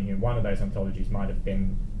between, one of those anthologies might have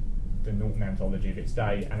been the Norton anthology of its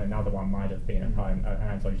day, and another one might have been an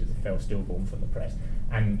anthology that fell stillborn from the press.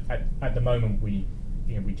 And at the moment,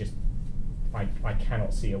 I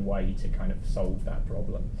cannot see a way to kind of solve that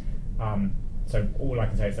problem. So all I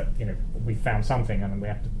can say is that we found something, and we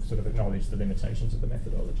have to sort of acknowledge the limitations of the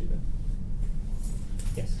methodology then.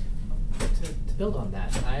 Yes. To build on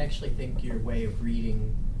that, I actually think your way of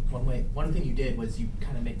reading, one thing you did was you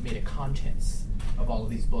kind of made a contents of all of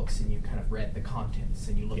these books, and you kind of read the contents,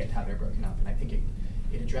 and you looked at how they're broken up, and I think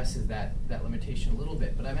it addresses that limitation a little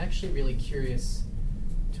bit. But I'm actually really curious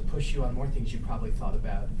to push you on more things you probably thought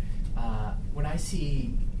about. When I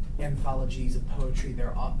see anthologies of poetry, they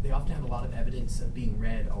often have a lot of evidence of being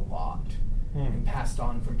read a lot and passed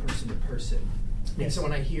on from person to person. Yes. And so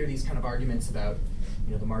when I hear these kind of arguments about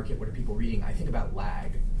the market, what are people reading, I think about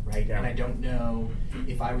lag, right? Yeah. And I don't know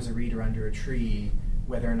if I was a reader under a tree,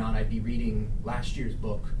 whether or not I'd be reading last year's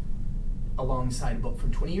book alongside a book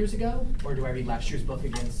from 20 years ago, or do I read last year's book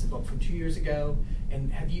against a book from 2 years ago?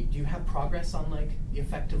 And do you have progress on the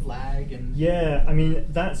effect of lag? And yeah, I mean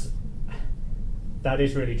that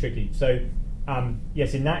is really tricky. So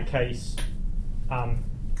yes, in that case,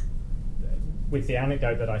 with the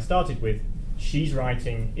anecdote that I started with, she's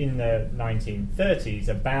writing in the 1930s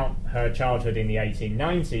about her childhood in the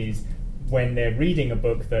 1890s, when they're reading a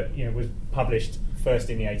book that was published first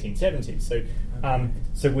in the 1870s.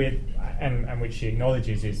 So we're and which she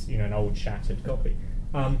acknowledges is an old shattered copy.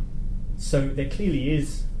 So there clearly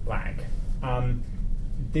is lag.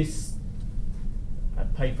 This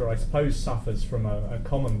paper, I suppose, suffers from a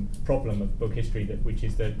common problem of book history, which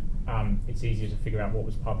is that it's easier to figure out what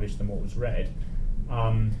was published than what was read.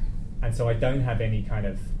 And so I don't have any kind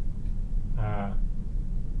of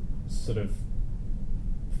sort of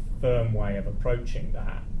firm way of approaching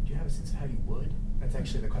that. Do you have a sense of how you would? That's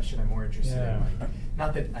actually the question I'm more interested in. Like,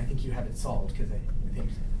 not that I think you have it solved, because I think...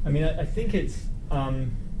 I mean, I think it's... I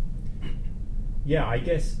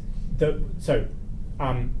guess...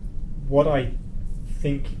 what I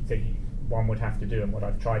think that one would have to do, and what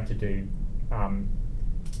I've tried to do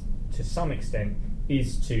to some extent,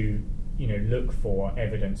 is to look for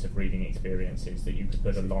evidence of reading experiences that you could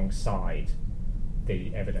put alongside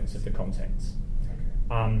the evidence of the contents.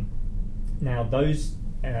 Now, those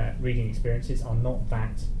reading experiences are not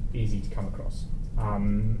that easy to come across,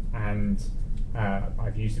 and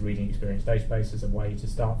I've used the Reading Experience Database as a way to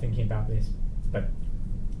start thinking about this, but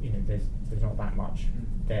there's not that much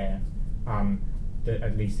there, that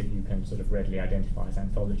at least that you can sort of readily identify as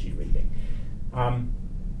anthology reading.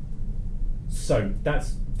 So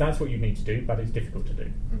that's what you need to do, but it's difficult to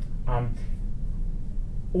do.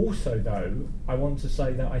 Also, though, I want to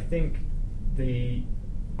say that I think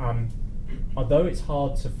although it's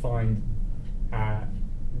hard to find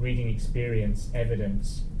reading experience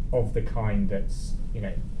evidence of the kind that's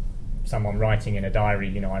someone writing in a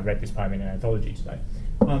diary, I read this poem in an anthology today.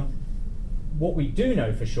 What we do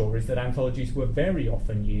know for sure is that anthologies were very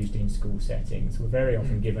often used in school settings, were very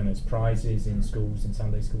often given as prizes in schools and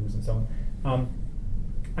Sunday schools and so on.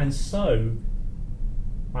 And so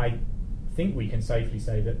I think we can safely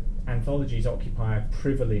say that anthologies occupy a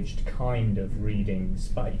privileged kind of reading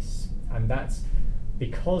space. And that's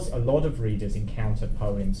because a lot of readers encounter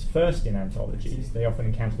poems first in anthologies. They often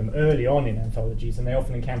encounter them early on in anthologies, and they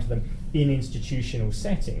often encounter them in institutional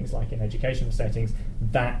settings, like in educational settings,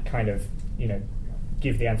 that kind of,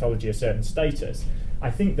 give the anthology a certain status. I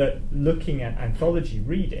think that looking at anthology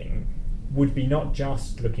reading would be not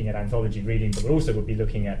just looking at anthology reading, but also would be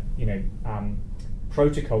looking at,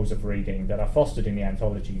 protocols of reading that are fostered in the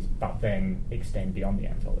anthologies, but then extend beyond the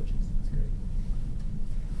anthologies. That's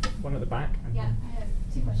great. One at the back. Yeah, I have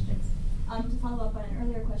two questions. To follow up on an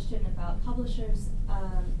earlier question about publishers,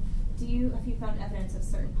 have you found evidence of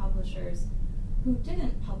certain publishers who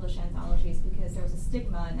didn't publish anthologies because there was a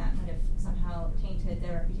stigma and that might have somehow tainted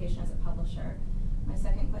their reputation as a publisher? My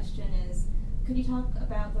second question is, could you talk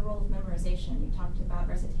about the role of memorization? You talked about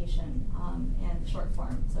recitation and short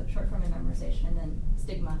form, so short form and memorization, and then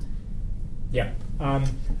stigma. Yeah.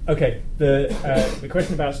 Okay. The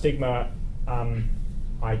question about stigma,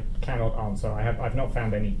 I cannot answer. I've not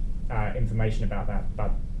found any information about that,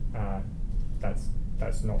 but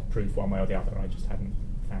that's not proof one way or the other. I just haven't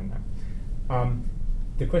found that.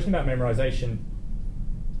 The question about memorization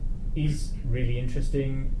is really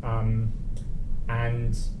interesting,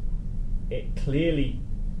 and it clearly,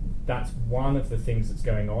 that's one of the things that's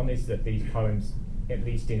going on, is that these poems, at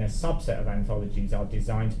least in a subset of anthologies, are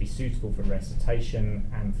designed to be suitable for recitation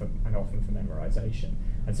and often for memorization.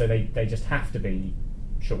 And so they just have to be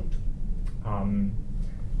short.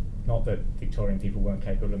 Not that Victorian people weren't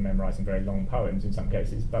capable of memorizing very long poems in some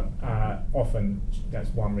cases, but often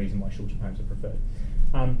that's one reason why shorter poems are preferred.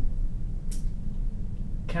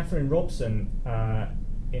 Catherine Robson,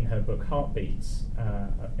 in her book Heartbeats,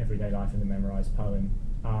 Everyday Life in the Memorized Poem,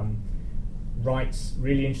 writes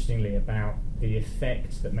really interestingly about the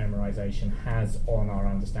effect that memorization has on our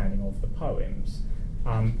understanding of the poems.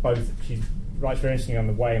 She writes very interestingly on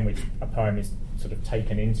the way in which a poem is sort of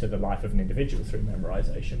taken into the life of an individual through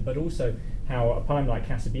memorization, but also how a poem like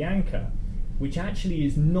Casabianca, which actually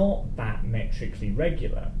is not that metrically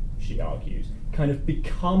regular, she argues, kind of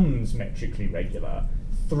becomes metrically regular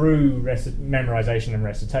through memorization and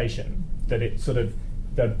recitation. That it sort of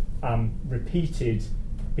the repeated,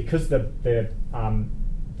 because the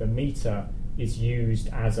meter is used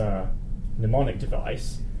as a mnemonic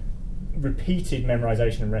device, repeated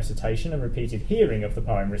memorization and recitation and repeated hearing of the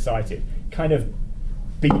poem recited kind of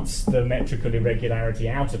beats the metrical irregularity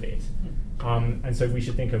out of it. And so we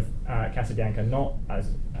should think of Casabianca not as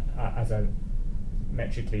a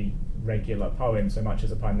metrically regular poem so much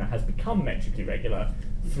as a poem that has become metrically regular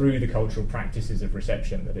through the cultural practices of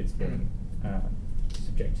reception that it's been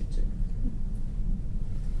subjected to.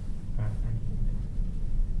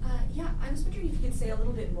 Yeah, I was wondering if you could say a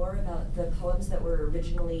little bit more about the poems that were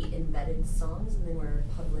originally embedded songs and then were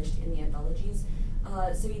published in the anthologies.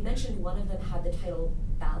 So you mentioned one of them had the title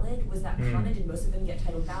ballad. Was that common? Did most of them get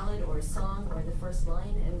titled ballad or song or the first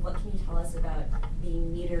line? And what can you tell us about the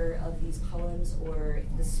meter of these poems or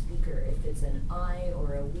the speaker, if it's an I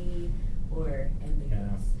or a we or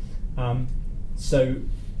ambiguous? So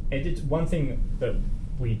one thing that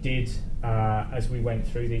we did as we went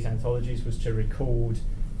through these anthologies was to record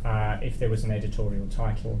if there was an editorial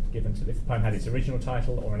title given to, if the poem had its original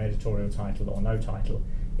title or an editorial title or no title,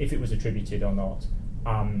 if it was attributed or not,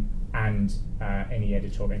 and any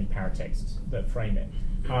editor, any paratexts that frame it.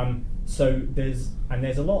 So there's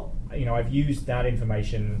a lot. I've used that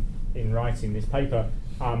information in writing this paper,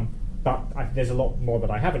 but there's a lot more that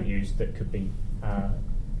I haven't used that could be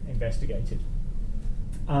investigated.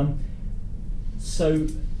 So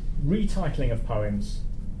retitling of poems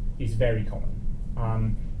is very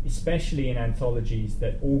common, especially in anthologies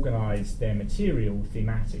that organise their material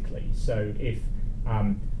thematically. So if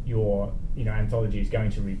your anthology is going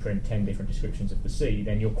to reprint 10 different descriptions of the sea,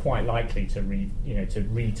 then you're quite likely to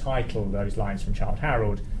retitle those lines from Childe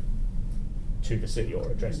Harold to the sea or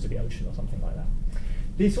addressed to the ocean or something like that.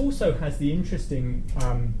 This also has the interesting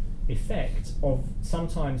effect of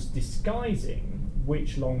sometimes disguising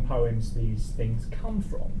which long poems these things come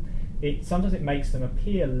from. Sometimes it makes them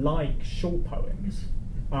appear like short poems,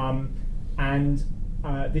 and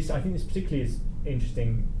I think this particularly is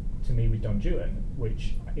interesting to me with Don Juan,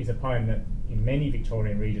 which is a poem that many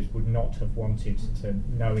Victorian readers would not have wanted to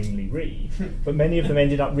knowingly read, but many of them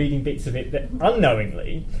ended up reading bits of it that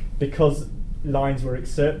unknowingly, because lines were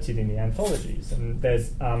excerpted in the anthologies. And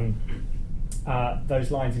there's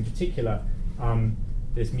those lines in particular.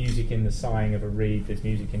 There's music in the sighing of a reed, there's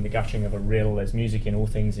music in the gushing of a rill, there's music in all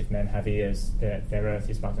things if men have ears, their earth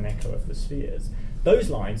is but an echo of the spheres. Those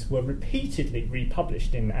lines were repeatedly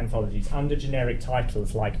republished in anthologies under generic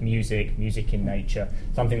titles like music, music in nature,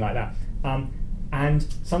 something like that, and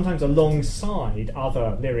sometimes alongside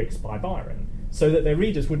other lyrics by Byron, so that their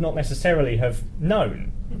readers would not necessarily have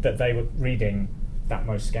known that they were reading that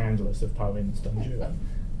most scandalous of poems, Don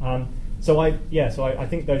Juan. So I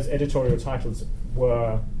think those editorial titles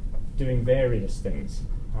were doing various things,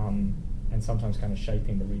 and sometimes kind of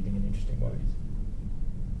shaping the reading in interesting ways.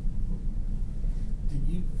 Did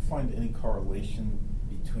you find any correlation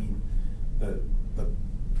between the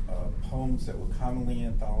poems that were commonly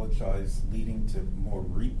anthologized leading to more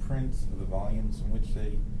reprints of the volumes in which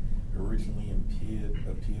they originally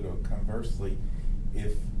appeared, or conversely,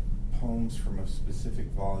 if poems from a specific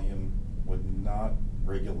volume would not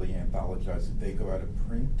regularly anthologized, did they go out of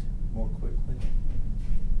print more quickly?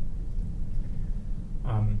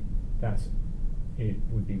 It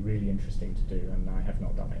would be really interesting to do, and I have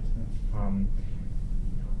not done it.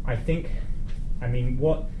 I think,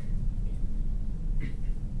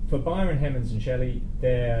 for Byron, Hemans, and Shelley,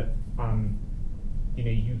 they're,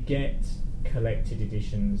 you get collected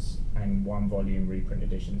editions and one volume reprint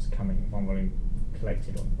editions one volume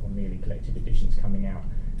collected or nearly collected editions coming out.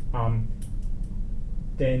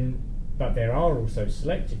 But there are also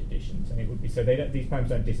selected editions, and it would be these poems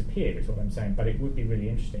don't disappear, is what I'm saying. But it would be really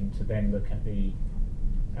interesting to then look at the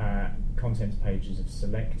contents pages of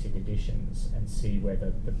selected editions and see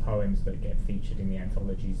whether the poems that get featured in the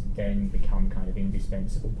anthologies then become kind of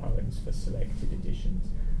indispensable poems for selected editions.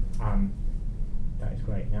 That is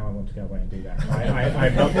great. Now I want to go away and do that.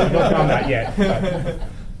 I've not done that yet,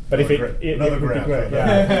 but if it would be great.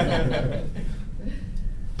 Yeah.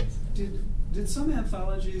 Did some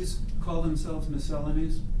anthologies call themselves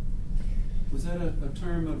miscellanies? Was that a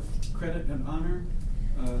term of credit and honor,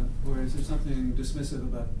 or is there something dismissive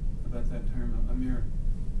about that term, a mere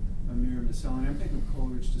miscellany? I'm thinking of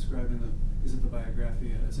Coleridge describing the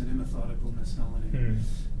Biographia as an immethodical miscellany, and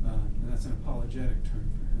that's an apologetic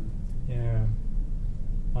term for him.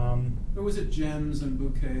 Yeah. Or was it gems and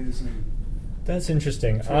bouquets and? That's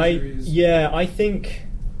interesting. Treasuries? I think.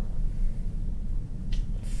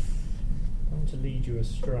 To lead you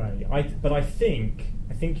astray, but I think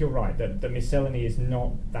you're right that miscellany is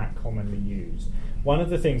not that commonly used. One of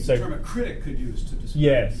the things, the term a critic could use to describe.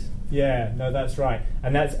 Yes, yeah, no, that's right,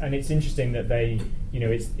 and it's interesting that they,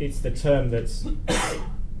 it's the term that's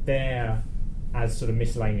there as sort of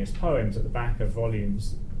miscellaneous poems at the back of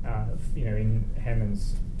volumes, in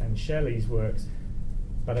Hemans and Shelley's works,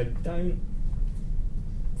 but I don't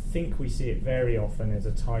think we see it very often as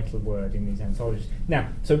a title word in these anthologies. Now,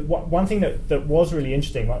 so one thing that was really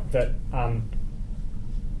interesting that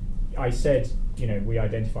I said, we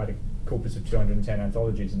identified a corpus of 210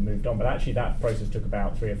 anthologies and moved on, but actually that process took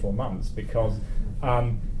about 3 or 4 months because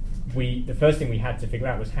the first thing we had to figure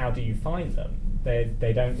out was how do you find them?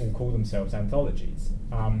 They don't all call themselves anthologies,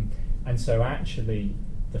 and so actually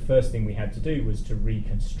the first thing we had to do was to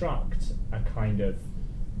reconstruct a kind of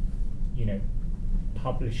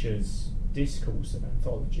publishers' discourse of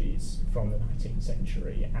anthologies from the 19th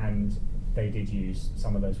century, and they did use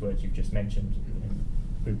some of those words you've just mentioned,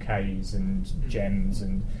 bouquets and gems,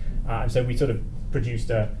 and so we sort of produced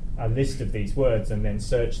a list of these words and then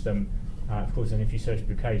searched them. Of course, and if you search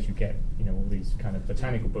bouquets, you get all these kind of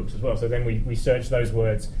botanical books as well. So then we searched those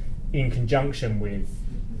words in conjunction with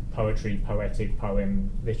poetry, poetic, poem,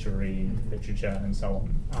 literary, literature, and so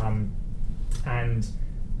on. And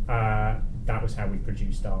that was how we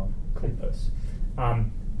produced our corpus.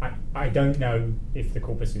 I don't know if the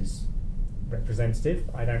corpus is representative.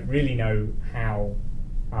 I don't really know how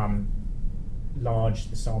large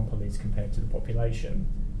the sample is compared to the population.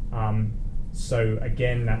 So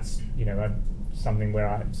again, that's something where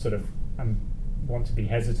I sort of want to be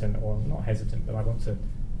hesitant, or not hesitant, but I want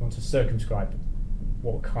to circumscribe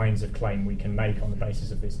what kinds of claim we can make on the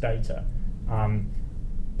basis of this data.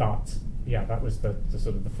 But yeah, that was the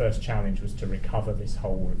sort of the first challenge, was to recover this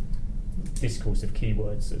whole discourse of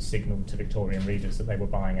keywords that signalled to Victorian readers that they were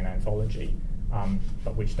buying an anthology,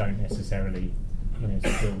 but which don't necessarily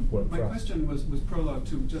still work for us. My question was prologue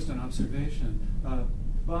to just an observation.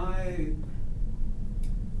 By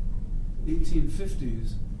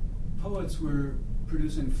 1850s, poets were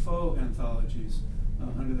producing faux anthologies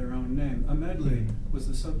under their own name. A Medley was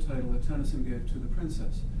the subtitle that Tennyson gave to The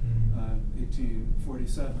Princess,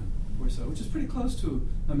 1847 or so, which is pretty close to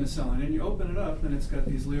a miscellany. And you open it up, and it's got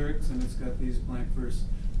these lyrics, and it's got these blank verse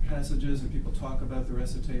passages, and people talk about the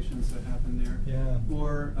recitations that happen there. Yeah.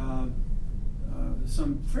 Or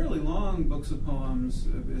some fairly long books of poems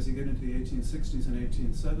as you get into the 1860s and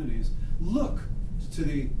 1870s look to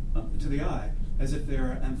the eye as if they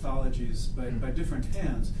are anthologies by different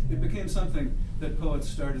hands. It became something that poets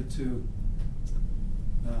started to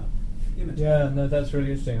imitate. Yeah, no, that's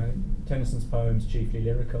really interesting. Tennyson's poems, chiefly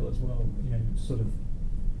lyrical as well, sort of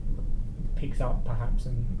picks up perhaps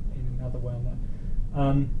in another way on that.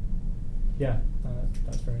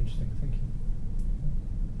 That's very interesting. Thank you.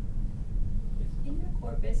 In your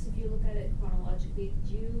corpus, if you look at it chronologically,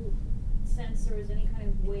 do you sense there was any kind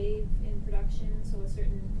of wave in production, so a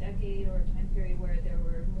certain decade or time period where there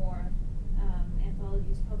were more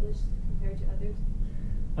anthologies published compared to others?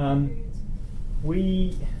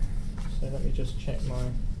 Periods? So let me just check my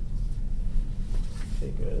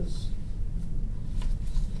figures.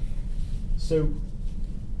 So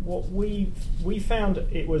what we found,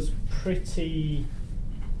 it was pretty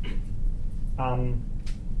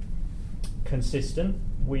consistent.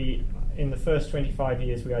 In the first 25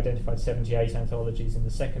 years, we identified 78 anthologies. In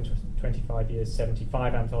the second 25 years,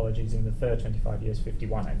 75 anthologies. In the third 25 years,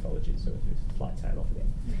 51 anthologies. So it was a slight tail off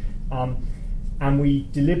again. And we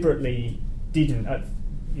deliberately didn't.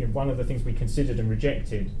 One of the things we considered and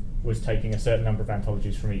rejected was taking a certain number of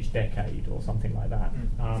anthologies from each decade or something like that,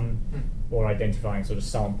 or identifying sort of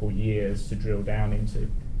sample years to drill down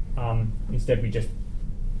into. Instead, we just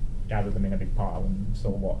gathered them in a big pile and saw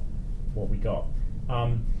what we got.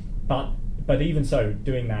 But even so,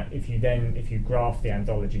 doing that, if you graph the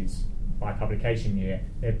anthologies by publication year,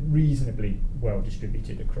 they're reasonably well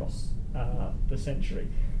distributed across the century.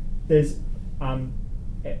 There's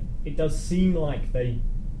it does seem like they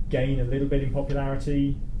gain a little bit in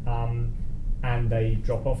popularity, and they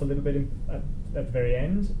drop off a little bit at the very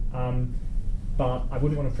end. But I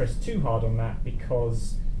wouldn't want to press too hard on that,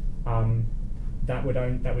 because that would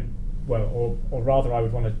or rather, I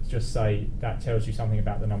would want to just say that tells you something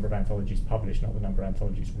about the number of anthologies published, not the number of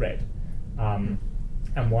anthologies read. And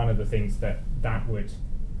one of the things that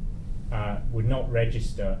would not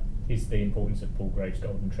register is the importance of Paul Graves'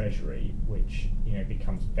 Golden Treasury, which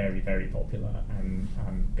becomes very, very popular and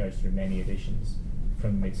goes through many editions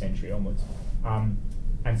from the mid-century onwards.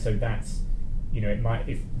 And so that's it might,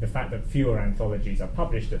 if the fact that fewer anthologies are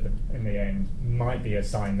published in the end might be a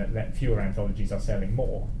sign that fewer anthologies are selling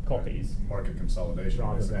more copies. Market consolidation,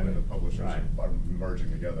 rather basically, than the publishers are merging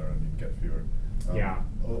together and you get fewer. Yeah.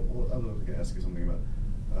 I was going to ask you something about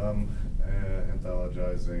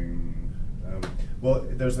anthologizing. Well,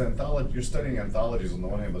 there's an anthology. You're studying anthologies on the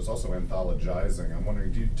one hand, but it's also anthologizing. I'm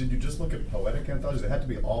wondering, did you just look at poetic anthologies? It had to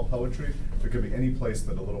be all poetry. There could be any place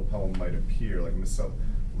that a little poem might appear, like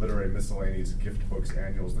literary miscellanies, gift books,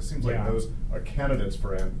 annuals. This seems like those are candidates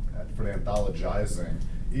for anthologizing.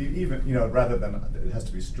 Even rather than it has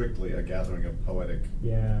to be strictly a gathering of poetic.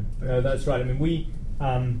 Yeah, things. No, that's right. I mean,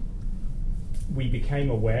 we became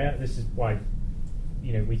aware. This is why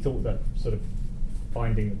we thought that sort of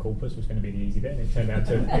finding the corpus was going to be the easy bit, and it turned out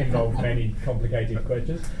to involve many complicated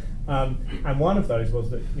questions. And one of those was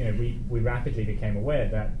that we rapidly became aware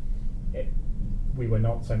that we were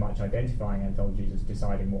not so much identifying anthologies as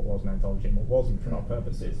deciding what was an anthology and what wasn't for our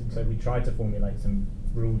purposes. And so we tried to formulate some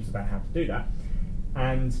rules about how to do that.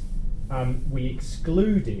 And we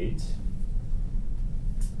excluded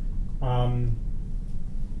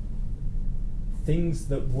things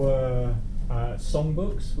that were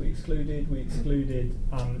songbooks. We excluded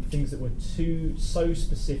things that were so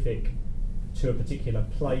specific to a particular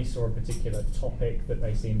place or a particular topic that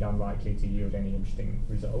they seemed unlikely to yield any interesting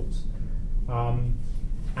results.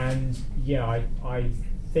 And yeah, I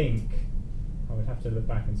think I would have to look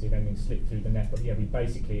back and see if anything slipped through the net, but yeah, we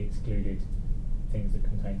basically excluded things that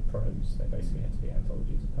contained prose. They basically had to be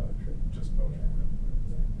anthologies of poetry. Just poetry.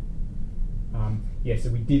 Yeah, so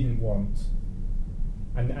we didn't want,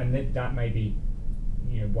 and that may be,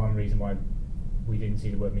 one reason why we didn't see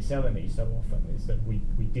the word miscellany so often, is that we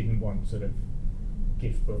didn't want sort of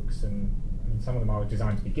gift books, and I mean, some of them are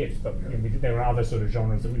designed to be gifts, but there were other sort of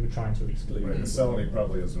genres that we were trying to exclude. Right, miscellany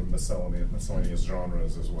probably is miscellaneous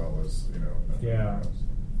genres as well as Yeah,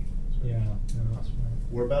 no, that's right.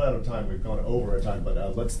 We're about out of time. We've gone over our time,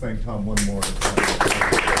 but let's thank Tom one more time.